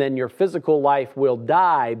 and then your physical life will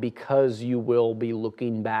die because you will be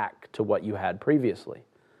looking back to what you had previously.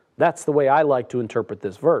 That's the way I like to interpret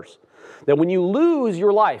this verse. That when you lose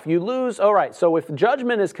your life, you lose, all right, so if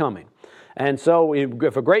judgment is coming, and so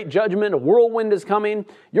if a great judgment, a whirlwind is coming,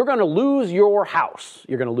 you're going to lose your house.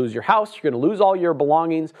 You're going to lose your house. You're going to lose all your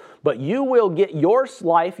belongings. But you will get your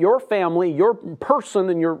life, your family, your person,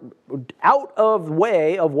 and you're out of the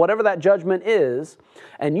way of whatever that judgment is.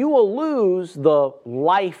 And you will lose the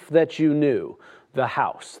life that you knew. The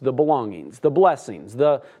house, the belongings, the blessings,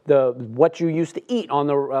 the what you used to eat on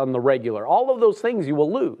the regular. All of those things you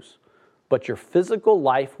will lose. But your physical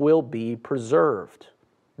life will be preserved.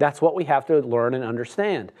 That's what we have to learn and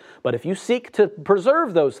understand. But if you seek to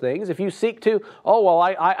preserve those things, if you seek to,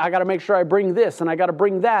 I got to make sure I bring this, and I got to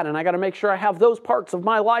bring that, and I got to make sure I have those parts of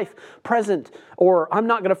my life present, or I'm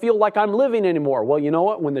not going to feel like I'm living anymore. Well, you know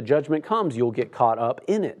what? When the judgment comes, you'll get caught up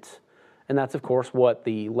in it. And that's, of course, what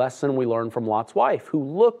the lesson we learned from Lot's wife, who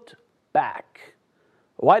looked back.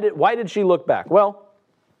 Why did she look back? Well,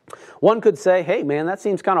 one could say, hey, man, that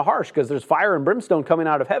seems kind of harsh because there's fire and brimstone coming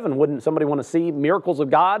out of heaven. Wouldn't somebody want to see miracles of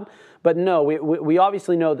God? But no, we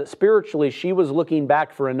obviously know that spiritually she was looking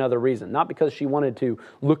back for another reason. Not because she wanted to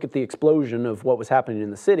look at the explosion of what was happening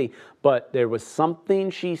in the city, but there was something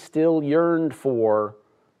she still yearned for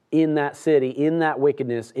in that city, in that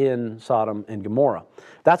wickedness in Sodom and Gomorrah.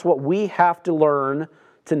 That's what we have to learn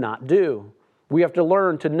to not do. We have to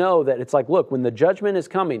learn to know that it's like, look, when the judgment is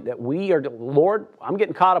coming, that we are, Lord, I'm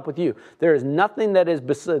getting caught up with you. There is nothing that is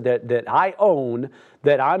that I own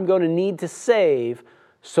that I'm going to need to save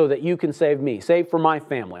so that you can save me. Save for my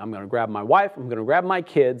family. I'm going to grab my wife. I'm going to grab my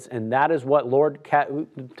kids. And that is what, Lord,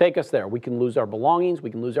 take us there. We can lose our belongings. We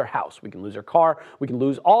can lose our house. We can lose our car. We can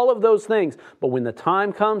lose all of those things. But when the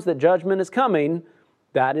time comes that judgment is coming,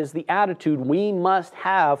 that is the attitude we must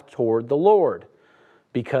have toward the Lord.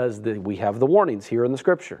 Because we have the warnings here in the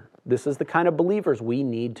Scripture. This is the kind of believers we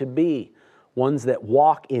need to be. Ones that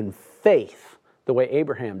walk in faith the way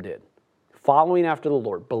Abraham did. Following after the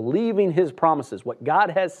Lord. Believing His promises. What God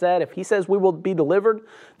has said, if He says we will be delivered,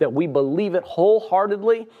 that we believe it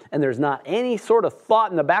wholeheartedly. And there's not any sort of thought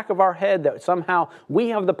in the back of our head that somehow we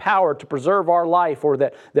have the power to preserve our life. Or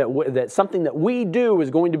that something that we do is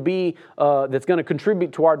going to be, that's going to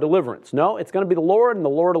contribute to our deliverance. No, it's going to be the Lord and the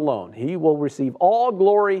Lord alone. He will receive all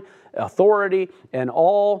glory, authority, and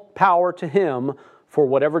all power to Him for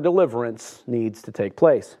whatever deliverance needs to take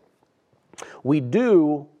place. We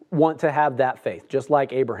do want to have that faith, just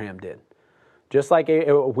like Abraham did. Just like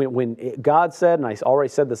when God said, and I already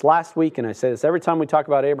said this last week, and I say this every time we talk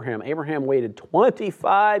about Abraham, Abraham waited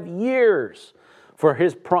 25 years for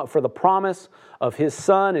the promise of his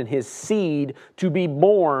son and his seed to be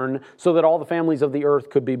born so that all the families of the earth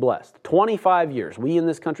could be blessed. 25 years. We in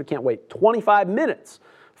this country can't wait 25 minutes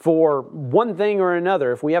for one thing or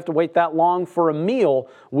another. If we have to wait that long for a meal,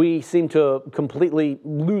 we seem to completely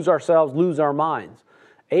lose ourselves, lose our minds.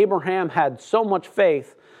 Abraham had so much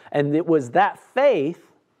faith, and it was that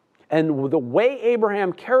faith and the way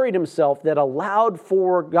Abraham carried himself that allowed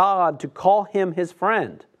for God to call him His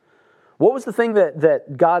friend. What was the thing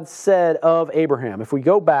that God said of Abraham? If we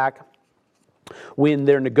go back when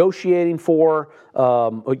they're negotiating for,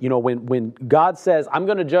 when God says, I'm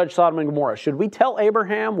going to judge Sodom and Gomorrah, should we tell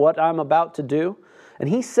Abraham what I'm about to do? And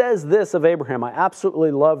he says this of Abraham. I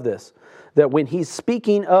absolutely love this. That when he's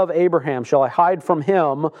speaking of Abraham, shall I hide from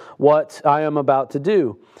him what I am about to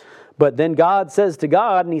do? But then God says to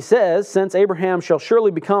God, and he says, since Abraham shall surely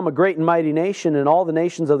become a great and mighty nation, and all the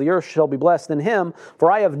nations of the earth shall be blessed in him,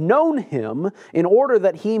 for I have known him in order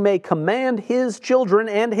that he may command his children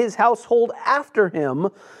and his household after him,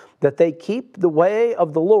 that they keep the way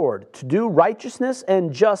of the Lord, to do righteousness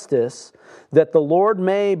and justice, that the Lord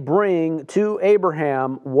may bring to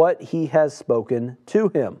Abraham what he has spoken to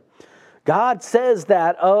him. God says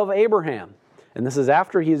that of Abraham. And this is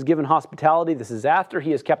after he has given hospitality. This is after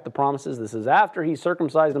he has kept the promises. This is after he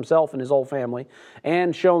circumcised himself and his whole family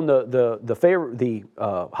and shown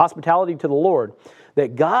the hospitality to the Lord.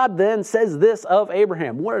 That God then says this of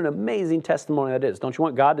Abraham. What an amazing testimony that is. Don't you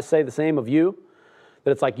want God to say the same of you?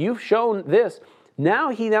 That it's like, you've shown this. Now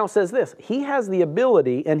he says this. He has the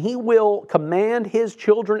ability, and he will command his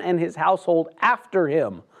children and his household after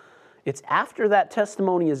him. It's after that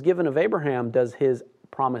testimony is given of Abraham does his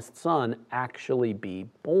promised son actually be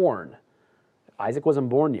born. Isaac wasn't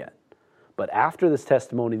born yet. But after this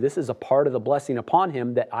testimony, this is a part of the blessing upon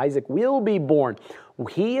him that Isaac will be born.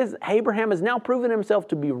 Abraham has now proven himself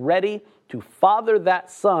to be ready to father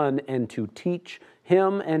that son and to teach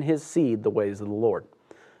him and his seed the ways of the Lord.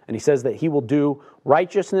 And he says that he will do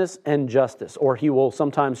righteousness and justice, or he will,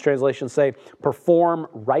 sometimes translations say, perform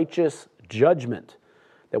righteous judgment.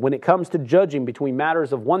 That when it comes to judging between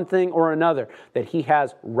matters of one thing or another, that he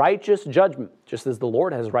has righteous judgment, just as the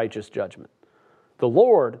Lord has righteous judgment. The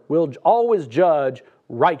Lord will always judge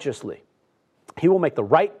righteously. He will make the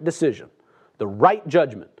right decision, the right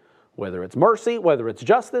judgment. Whether it's mercy, whether it's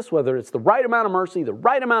justice, whether it's the right amount of mercy, the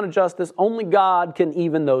right amount of justice, only God can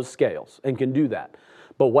even those scales and can do that.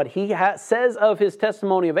 But what he says of his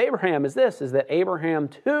testimony of Abraham is this, is that Abraham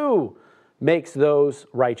too makes those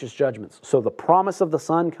righteous judgments. So the promise of the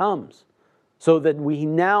son comes. So that we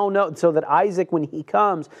now know, so that Isaac, when he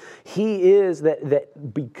comes, he is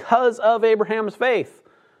that because of Abraham's faith,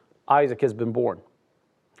 Isaac has been born.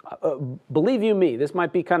 Believe you me, this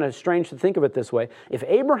might be kind of strange to think of it this way. If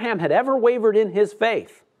Abraham had ever wavered in his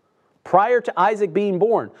faith prior to Isaac being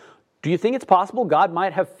born, do you think it's possible God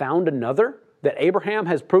might have found another? That Abraham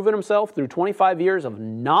has proven himself through 25 years of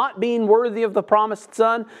not being worthy of the promised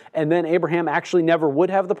son, and then Abraham actually never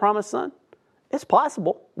would have the promised son? It's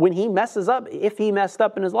possible when he messes up, if he messed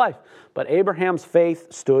up in his life. But Abraham's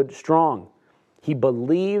faith stood strong. He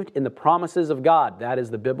believed in the promises of God. That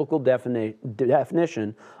is the biblical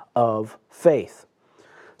definition of faith.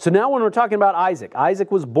 So now when we're talking about Isaac,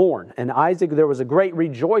 Isaac was born, and there was a great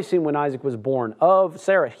rejoicing when Isaac was born of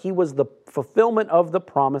Sarah. He was the fulfillment of the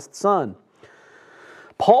promised son.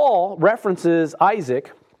 Paul references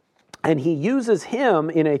Isaac, and he uses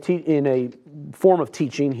him in a form of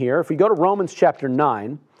teaching here. If we go to Romans chapter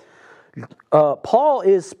 9, Paul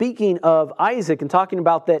is speaking of Isaac and talking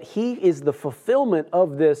about that he is the fulfillment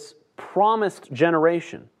of this promised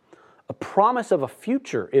generation, a promise of a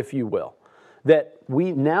future, if you will. That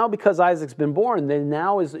we now, because Isaac's been born, then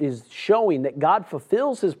now is showing that God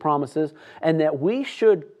fulfills his promises and that we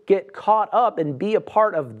should get caught up and be a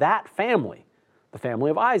part of that family. The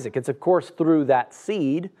family of Isaac. It's of course through that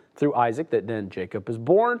seed, through Isaac, that then Jacob is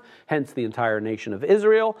born, hence the entire nation of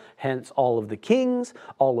Israel, hence all of the kings,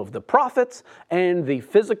 all of the prophets, and the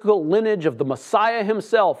physical lineage of the Messiah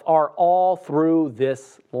himself are all through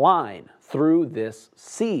this line, through this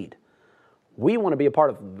seed. We want to be a part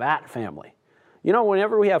of that family. You know,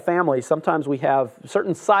 whenever we have family, sometimes we have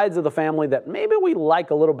certain sides of the family that maybe we like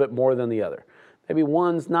a little bit more than the other. Maybe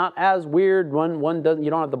one's not as weird. One doesn't. You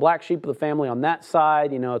don't have the black sheep of the family on that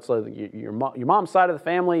side. You know, it's like your mom's side of the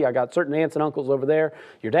family. I got certain aunts and uncles over there.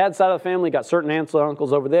 Your dad's side of the family got certain aunts and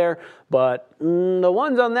uncles over there. But the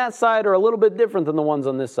ones on that side are a little bit different than the ones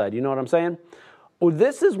on this side. You know what I'm saying? Well,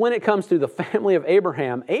 this is when it comes to the family of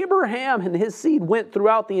Abraham. Abraham and his seed went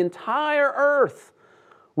throughout the entire earth.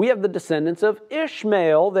 We have the descendants of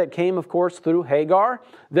Ishmael that came, of course, through Hagar.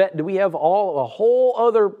 That we have a whole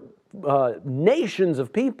other nations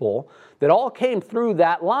of people that all came through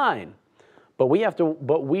that line. But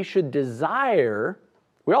we should desire,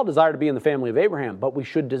 we all desire to be in the family of Abraham, but we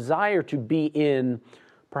should desire to be in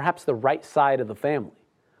perhaps the right side of the family.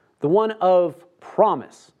 The one of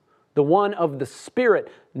promise, the one of the Spirit,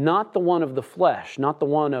 not the one of the flesh, not the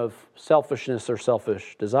one of selfishness or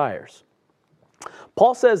selfish desires.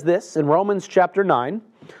 Paul says this in Romans chapter 9,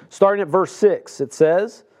 starting at verse 6. It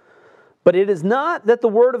says, But it is not that the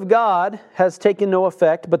word of God has taken no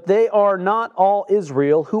effect, but they are not all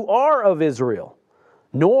Israel who are of Israel.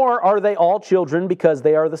 Nor are they all children because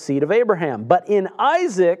they are the seed of Abraham. But in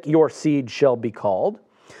Isaac your seed shall be called.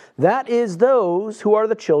 That is those who are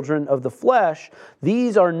the children of the flesh.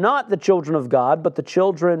 These are not the children of God, but the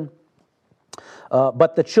children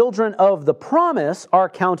of the promise are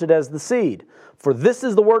counted as the seed. For this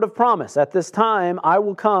is the word of promise. At this time I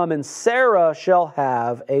will come, and Sarah shall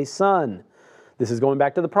have a son. This is going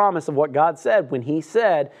back to the promise of what God said when He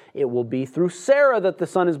said, it will be through Sarah that the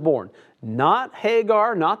son is born. Not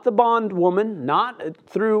Hagar, not the bondwoman, not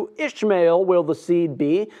through Ishmael will the seed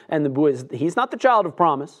be, and he's not the child of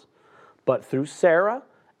promise, but through Sarah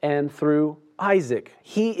and through Isaac.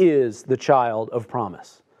 He is the child of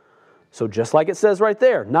promise. So just like it says right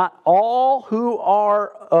there, not all who are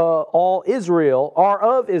all Israel are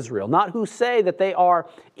of Israel. Not who say that they are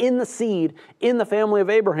in the seed, in the family of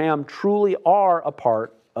Abraham, truly are a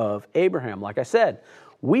part of Abraham. Like I said,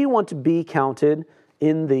 we want to be counted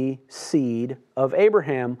in the seed of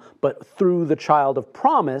Abraham, but through the child of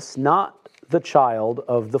promise, not the child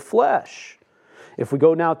of the flesh. If we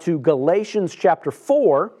go now to Galatians chapter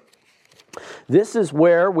 4, this is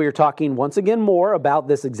where we're talking once again more about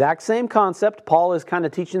this exact same concept. Paul is kind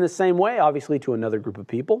of teaching the same way, obviously to another group of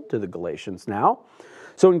people, to the Galatians now.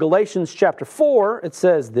 So in Galatians chapter 4, it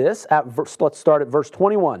says this, let's start at verse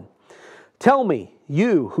 21. Tell me,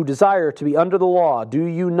 you who desire to be under the law, do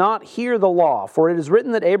you not hear the law? For it is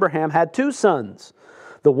written that Abraham had 2 sons,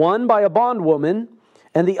 the one by a bondwoman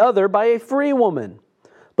and the other by a free woman.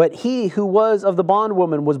 But he who was of the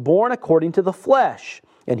bondwoman was born according to the flesh,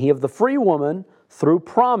 and he of the free woman through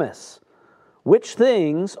promise, which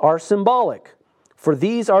things are symbolic. For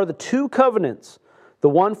these are the 2 covenants, the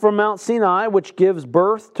one from Mount Sinai, which gives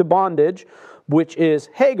birth to bondage, which is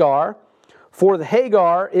Hagar. For the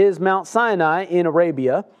Hagar is Mount Sinai in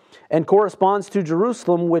Arabia, and corresponds to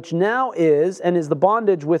Jerusalem, which now is, and is the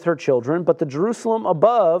bondage with her children. But the Jerusalem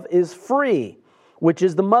above is free, which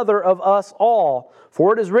is the mother of us all.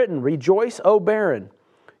 For it is written, rejoice, O barren,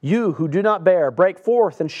 you who do not bear, break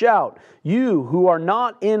forth and shout, you who are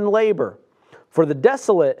not in labor. For the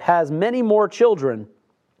desolate has many more children,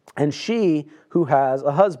 and she who has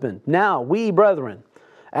a husband. Now we, brethren,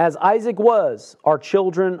 as Isaac was, are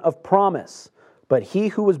children of promise. But he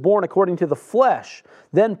who was born according to the flesh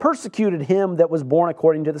then persecuted him that was born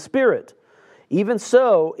according to the Spirit. Even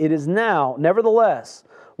so it is now. Nevertheless,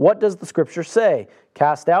 what does the Scripture say?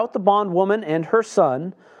 Cast out the bondwoman and her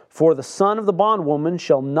son, for the son of the bondwoman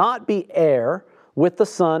shall not be heir with the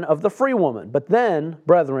son of the free woman. But then,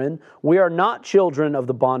 brethren, we are not children of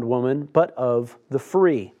the bondwoman, but of the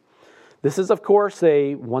free. This is, of course,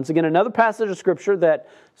 once again, another passage of Scripture that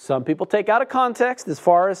some people take out of context as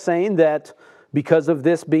far as saying that because of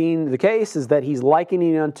this being the case, is that he's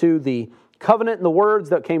likening unto the covenant and the words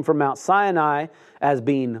that came from Mount Sinai as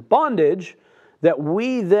being bondage, that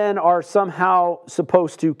we then are somehow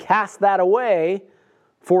supposed to cast that away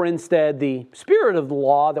for instead the spirit of the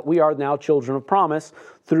law, that we are now children of promise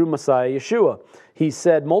through Messiah Yeshua. He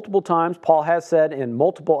said multiple times, Paul has said in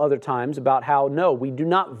multiple other times about how, no, we do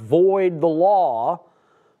not void the law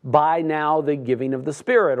by now the giving of the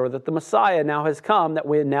Spirit, or that the Messiah now has come, that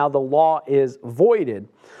now the law is voided.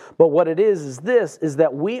 But what it is this, is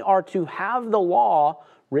that we are to have the law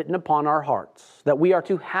written upon our hearts, that we are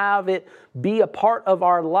to have it be a part of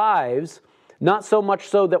our lives, not so much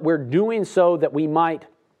so that we're doing so that we might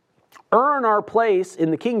earn our place in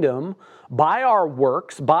the kingdom by our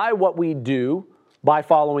works, by what we do, by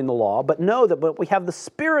following the law, but know that we have the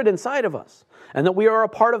Spirit inside of us, and that we are a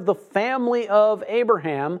part of the family of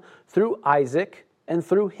Abraham through Isaac and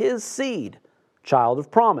through his seed, child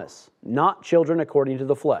of promise, not children according to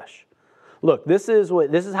the flesh. Look, this is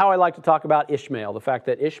how I like to talk about Ishmael, the fact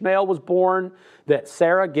that Ishmael was born, that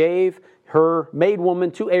Sarah gave her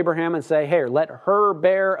maidwoman to Abraham and say, hey, let her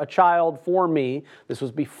bear a child for me. This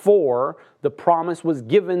was before the promise was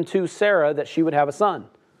given to Sarah that she would have a son.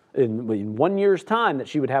 In 1 year's time that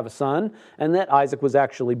she would have a son, and that Isaac was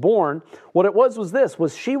actually born. What it was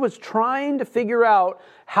she was trying to figure out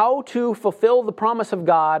how to fulfill the promise of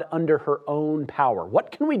God under her own power.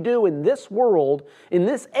 What can we do in this world, in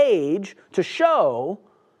this age, to show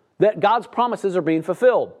that God's promises are being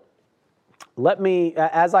fulfilled? Let me,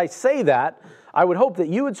 as I say that, I would hope that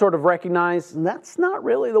you would sort of recognize that's not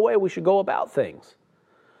really the way we should go about things.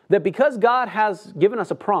 That because God has given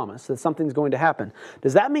us a promise that something's going to happen,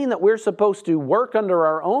 does that mean that we're supposed to work under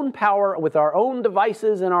our own power with our own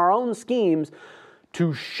devices and our own schemes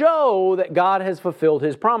to show that God has fulfilled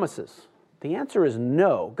His promises? The answer is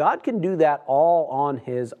no. God can do that all on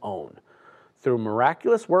His own. through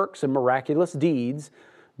miraculous works and miraculous deeds,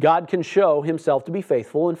 God can show himself to be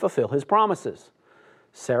faithful and fulfill his promises.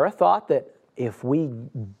 Sarah thought that if we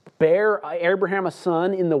bear Abraham a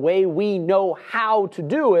son in the way we know how to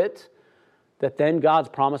do it, that then God's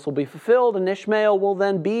promise will be fulfilled and Ishmael will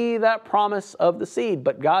then be that promise of the seed.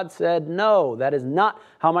 But God said, no, that is not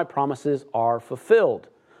how my promises are fulfilled.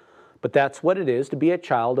 But that's what it is to be a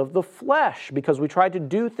child of the flesh, because we try to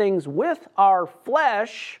do things with our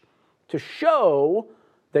flesh to show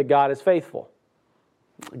that God is faithful.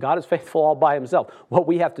 God is faithful all by himself. What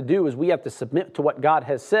we have to do is we have to submit to what God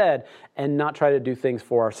has said and not try to do things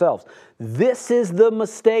for ourselves. This is the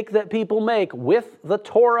mistake that people make with the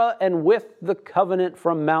Torah and with the covenant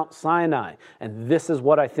from Mount Sinai. And this is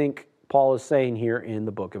what I think Paul is saying here in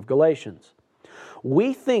the book of Galatians.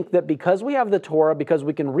 We think that because we have the Torah, because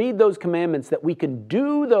we can read those commandments, that we can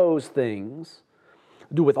do those things,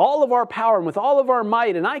 do with all of our power and with all of our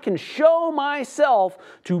might, and I can show myself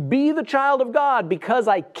to be the child of God because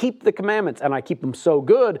I keep the commandments, and I keep them so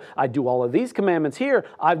good. I do all of these commandments here.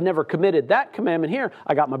 I've never committed that commandment here.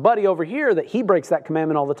 I got my buddy over here that he breaks that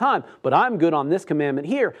commandment all the time, but I'm good on this commandment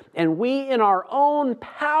here. And we, in our own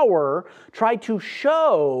power, try to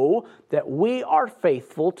show that we are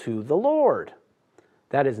faithful to the Lord.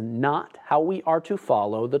 That is not how we are to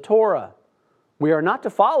follow the Torah. We are not to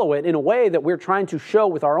follow it in a way that we're trying to show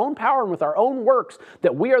with our own power and with our own works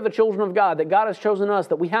that we are the children of God, that God has chosen us,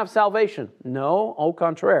 that we have salvation. No, au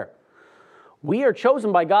contraire. We are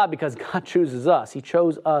chosen by God because God chooses us. He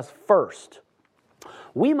chose us first.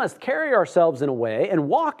 We must carry ourselves in a way and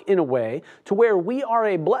walk in a way to where we are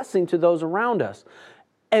a blessing to those around us.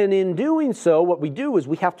 And in doing so, what we do is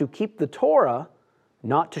we have to keep the Torah,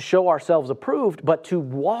 not to show ourselves approved, but to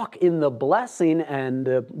walk in the blessing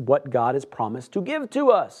and what God has promised to give to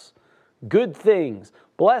us. Good things,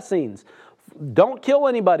 blessings. Don't kill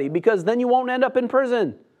anybody because then you won't end up in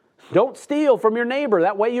prison. Don't steal from your neighbor.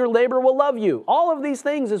 That way your neighbor will love you. All of these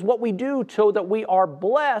things is what we do so that we are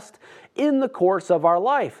blessed in the course of our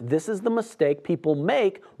life. This is the mistake people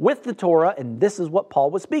make with the Torah, and this is what Paul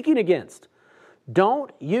was speaking against.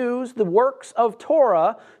 Don't use the works of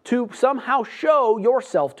Torah to somehow show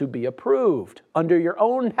yourself to be approved under your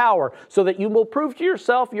own power so that you will prove to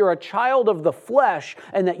yourself you're a child of the flesh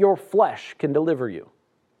and that your flesh can deliver you.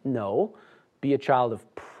 No, be a child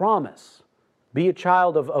of promise. Be a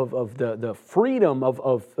child of the freedom of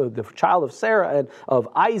the child of Sarah and of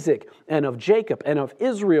Isaac and of Jacob and of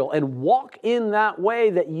Israel, and walk in that way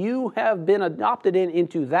that you have been adopted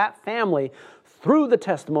into that family through the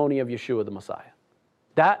testimony of Yeshua the Messiah.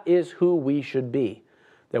 That is who we should be.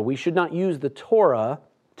 That we should not use the Torah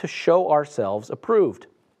to show ourselves approved.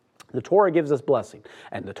 The Torah gives us blessing,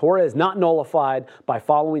 and the Torah is not nullified by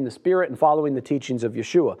following the Spirit and following the teachings of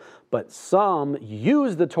Yeshua. But some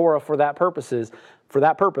use the Torah for that purpose,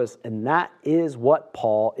 and that is what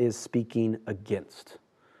Paul is speaking against.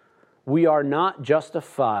 We are not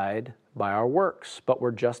justified by our works, but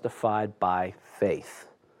we're justified by faith.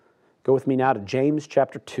 Go with me now to James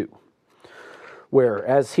chapter 2. Where,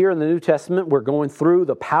 as here in the New Testament, we're going through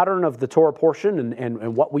the pattern of the Torah portion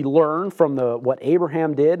and what we learn from what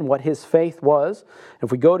Abraham did and what his faith was.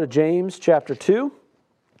 If we go to James chapter 2,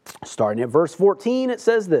 starting at verse 14, it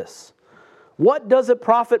says this: "What does it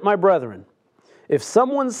profit, my brethren, if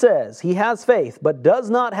someone says he has faith but does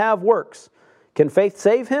not have works? Can faith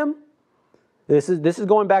save him?" This is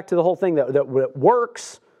going back to the whole thing that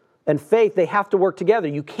works and faith, they have to work together.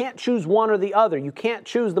 You can't choose one or the other. You can't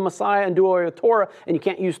choose the Messiah and do away with Torah, and you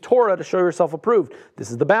can't use Torah to show yourself approved.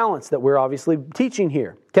 This is the balance that we're obviously teaching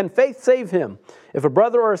here. Can faith save him? If a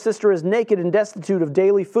brother or a sister is naked and destitute of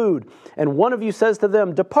daily food, and one of you says to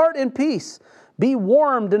them, "Depart in peace, be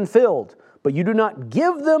warmed and filled," but you do not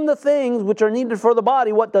give them the things which are needed for the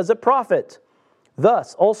body, what does it profit?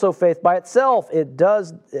 Thus, also faith by itself,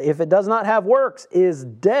 if it does not have works, is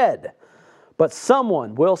dead. But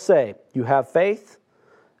someone will say, "You have faith,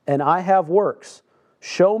 and I have works.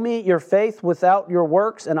 Show me your faith without your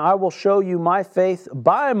works, and I will show you my faith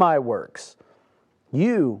by my works.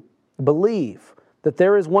 You believe that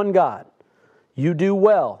there is one God. You do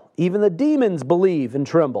well. Even the demons believe and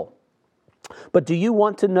tremble. But do you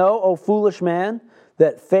want to know, O foolish man,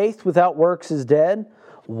 that faith without works is dead?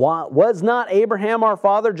 Was not Abraham our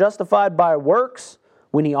father justified by works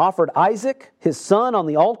when he offered Isaac, his son, on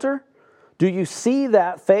the altar? Do you see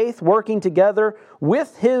that faith working together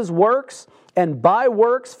with his works? And by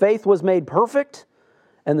works faith was made perfect?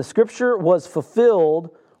 And the scripture was fulfilled,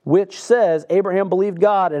 which says, Abraham believed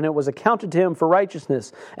God, and it was accounted to him for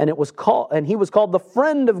righteousness, and he was called the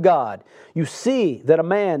friend of God. You see that a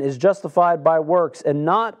man is justified by works and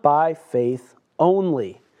not by faith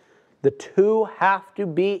only." The two have to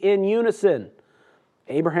be in unison.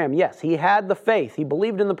 Abraham, yes, he had the faith. He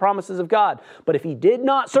believed in the promises of God. But if he did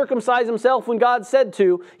not circumcise himself when God said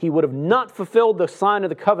to, he would have not fulfilled the sign of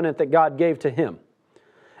the covenant that God gave to him.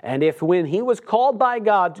 And if when he was called by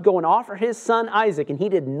God to go and offer his son Isaac, and he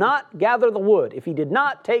did not gather the wood, if he did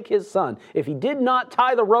not take his son, if he did not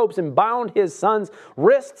tie the ropes and bound his son's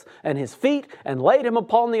wrists and his feet and laid him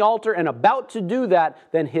upon the altar and about to do that,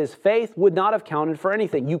 then his faith would not have counted for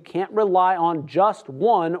anything. You can't rely on just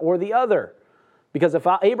one or the other. Because if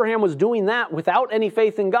Abraham was doing that without any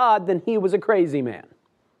faith in God, then he was a crazy man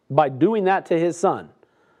by doing that to his son.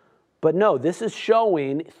 But no, this is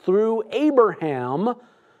showing through Abraham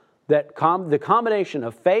that the combination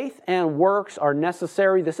of faith and works are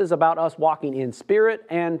necessary. This is about us walking in spirit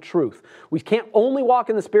and truth. We can't only walk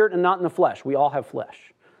in the spirit and not in the flesh. We all have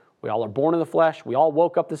flesh. We all are born in the flesh. We all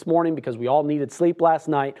woke up this morning because we all needed sleep last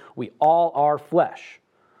night. We all are flesh.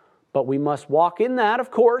 But we must walk in that,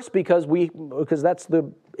 of course, because that's the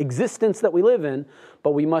existence that we live in.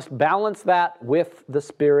 But we must balance that with the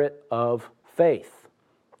spirit of faith,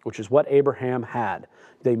 which is what Abraham had.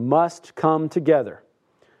 They must come together.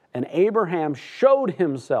 And Abraham showed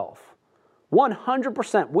himself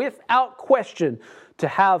 100% without question to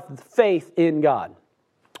have faith in God.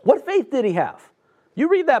 What faith did he have? You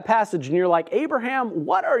read that passage and you're like, Abraham,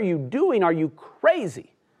 what are you doing? Are you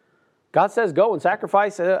crazy? God says, go and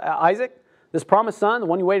sacrifice Isaac, this promised son, the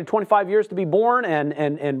one you waited 25 years to be born,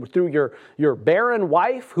 and through your barren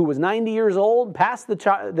wife who was 90 years old, past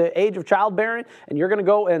the age of childbearing, and you're going to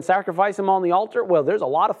go and sacrifice him on the altar? Well, there's a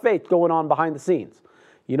lot of faith going on behind the scenes.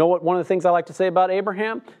 You know what one of the things I like to say about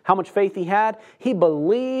Abraham? How much faith he had? He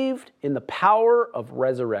believed in the power of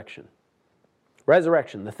resurrection.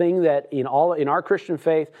 Resurrection, the thing that in our Christian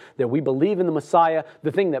faith, that we believe in the Messiah,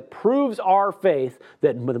 the thing that proves our faith,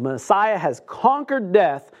 that the Messiah has conquered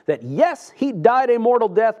death, that yes, he died a mortal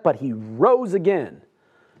death, but he rose again.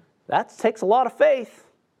 That takes a lot of faith,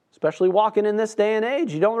 especially walking in this day and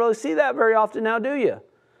age. You don't really see that very often now, do you?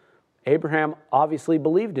 Abraham obviously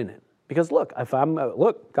believed in it. Because look,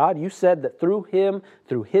 God, you said that through him,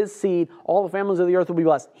 through his seed, all the families of the earth will be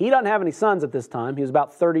blessed. He doesn't have any sons at this time. He was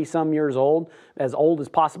about 30-some years old as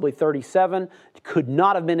possibly 37. Could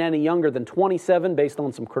not have been any younger than 27 based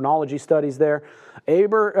on some chronology studies there.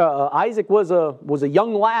 Isaac was a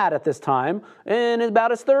young lad at this time and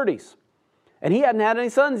about his 30s. And he hadn't had any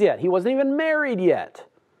sons yet. He wasn't even married yet.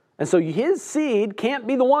 And so his seed can't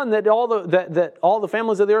be the one that all the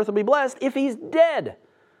families of the earth will be blessed if he's dead.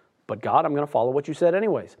 But God, I'm going to follow what you said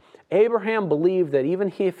anyways. Abraham believed that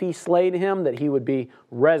even if he slayed him, that he would be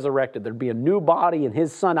resurrected. There'd be a new body and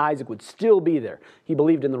his son Isaac would still be there. He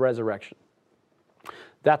believed in the resurrection.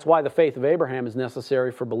 That's why the faith of Abraham is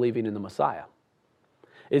necessary for believing in the Messiah.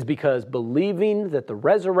 Is because believing that the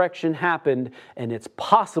resurrection happened and it's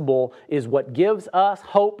possible is what gives us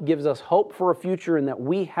hope for a future, and that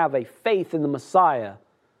we have a faith in the Messiah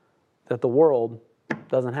that the world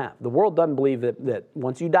doesn't have. The world doesn't believe that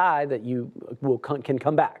once you die that you can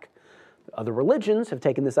come back. Other religions have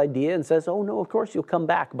taken this idea and says, oh no, of course you'll come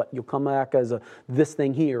back, but you'll come back as this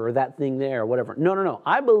thing here or that thing there or whatever. No.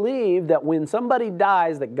 I believe that when somebody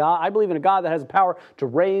dies, I believe in a God that has the power to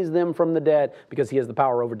raise them from the dead because he has the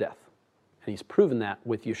power over death. And he's proven that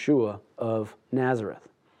with Yeshua of Nazareth.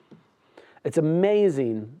 It's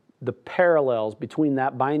amazing the parallels between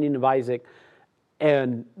that binding of Isaac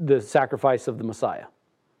and the sacrifice of the Messiah.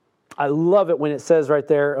 I love it when it says right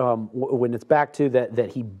there, when it's back to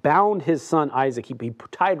that he bound his son Isaac. He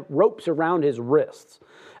tied ropes around his wrists.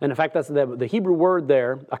 And in fact, that's the Hebrew word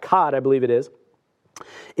there, akkad, I believe it is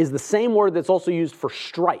the same word that's also used for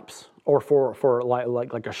stripes or for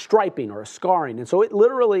like a striping or a scarring. And so it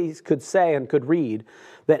literally could say and could read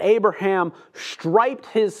that Abraham striped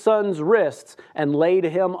his son's wrists and laid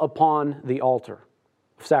him upon the altar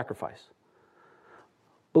of sacrifice.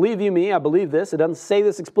 Believe you me, I believe this. It doesn't say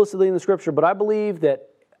this explicitly in the scripture, but I believe that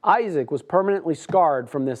Isaac was permanently scarred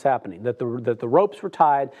from this happening, that the ropes were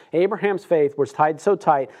tied. Abraham's faith was tied so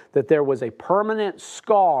tight that there was a permanent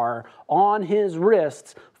scar on his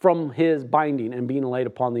wrists from his binding and being laid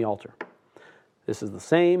upon the altar. This is the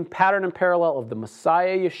same pattern and parallel of the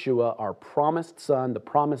Messiah Yeshua, our promised Son, the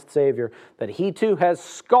promised Savior, that he too has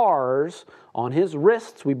scars on his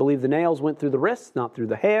wrists. We believe the nails went through the wrists, not through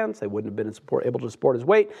the hands. They wouldn't have been able to support his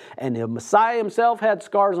weight. And the Messiah himself had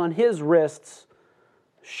scars on his wrists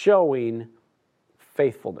showing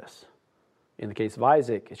faithfulness. In the case of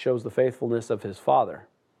Isaac, it shows the faithfulness of his father.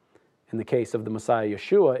 In the case of the Messiah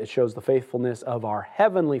Yeshua, it shows the faithfulness of our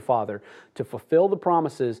Heavenly Father to fulfill the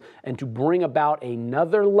promises and to bring about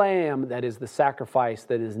another lamb that is the sacrifice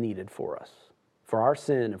that is needed for us, for our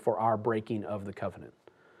sin and for our breaking of the covenant.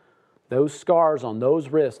 Those scars on those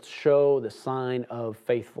wrists show the sign of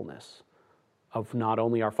faithfulness of not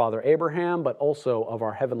only our father Abraham, but also of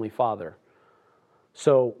our heavenly Father.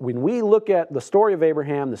 So when we look at the story of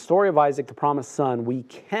Abraham, the story of Isaac, the promised son, we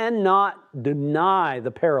cannot deny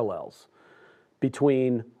the parallels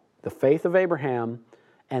between the faith of Abraham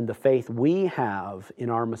and the faith we have in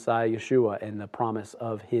our Messiah Yeshua and the promise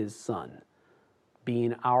of his Son,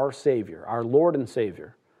 being our Savior, our Lord and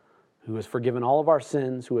Savior, who has forgiven all of our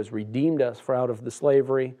sins, who has redeemed us out of the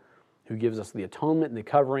slavery, who gives us the atonement and the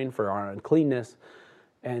covering for our uncleanness,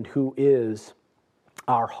 and who is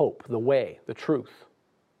our hope, the way, the truth,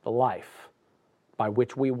 the life by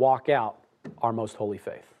which we walk out our most holy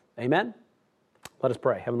faith. Amen? Let us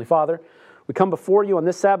pray. Heavenly Father, we come before you on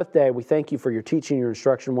this Sabbath day. We thank you for your teaching, your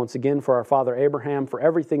instruction once again, for our father Abraham, for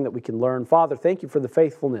everything that we can learn. Father, thank you for the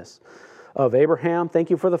faithfulness of Abraham. Thank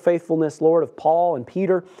you for the faithfulness, Lord, of Paul and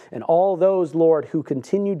Peter and all those, Lord, who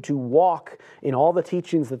continued to walk in all the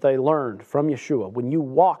teachings that they learned from Yeshua. When you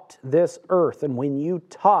walked this earth and when you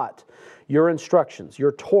taught your instructions,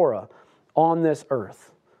 your Torah on this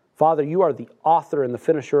earth. Father, you are the author and the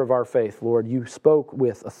finisher of our faith, Lord. You spoke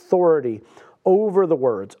with authority over the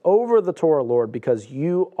words, over the Torah, Lord, because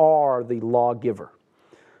you are the lawgiver.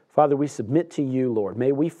 Father, we submit to you, Lord.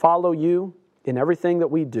 May we follow you in everything that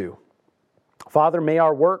we do. Father, may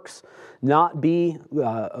our works not be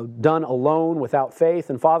done alone without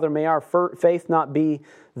faith. And Father, may our faith not be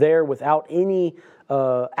there without any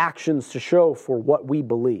actions to show for what we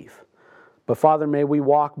believe. But Father, may we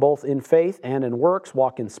walk both in faith and in works,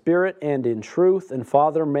 walk in spirit and in truth. And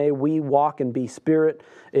Father, may we walk in the Spirit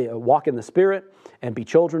and be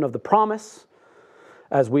children of the promise,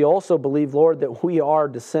 as we also believe, Lord, that we are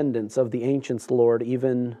descendants of the ancients, Lord,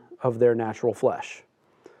 even of their natural flesh.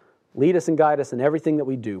 Lead us and guide us in everything that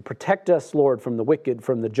we do. Protect us, Lord, from the wicked,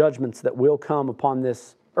 from the judgments that will come upon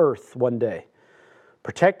this earth one day.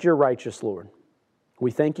 Protect your righteous, Lord.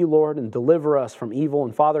 We thank you, Lord, and deliver us from evil.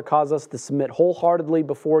 And Father, cause us to submit wholeheartedly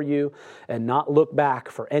before you and not look back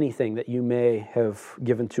for anything that you may have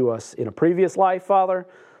given to us in a previous life, Father.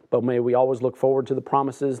 But may we always look forward to the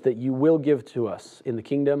promises that you will give to us in the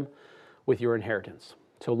kingdom with your inheritance.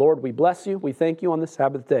 So, Lord, we bless you. We thank you on this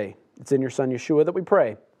Sabbath day. It's in your Son, Yeshua, that we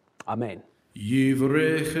pray. Amen.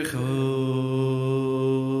 Yivrechecha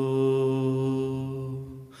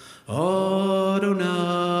Adonai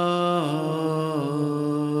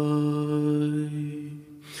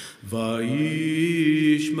vayishmerecha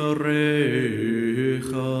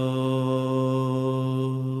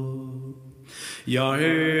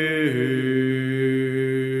Yair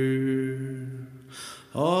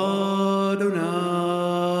Adonai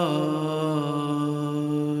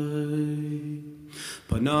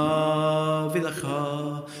Panav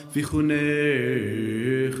Elecha Vichunecha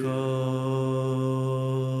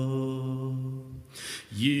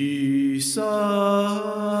Yisa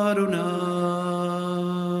Adonai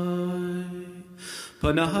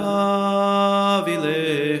Panav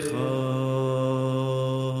Elecha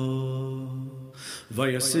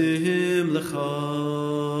Vayasim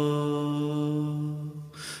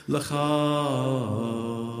Lecha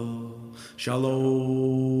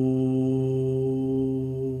Shalom.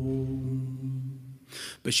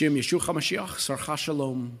 B'Shem Yeshua HaMashiach, Sarcha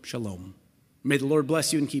Shalom, Shalom. May the Lord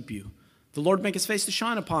bless you and keep you. The Lord make his face to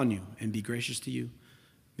shine upon you and be gracious to you.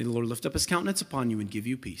 May the Lord lift up his countenance upon you and give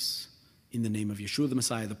you peace. In the name of Yeshua the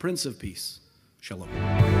Messiah, the Prince of Peace. Shalom.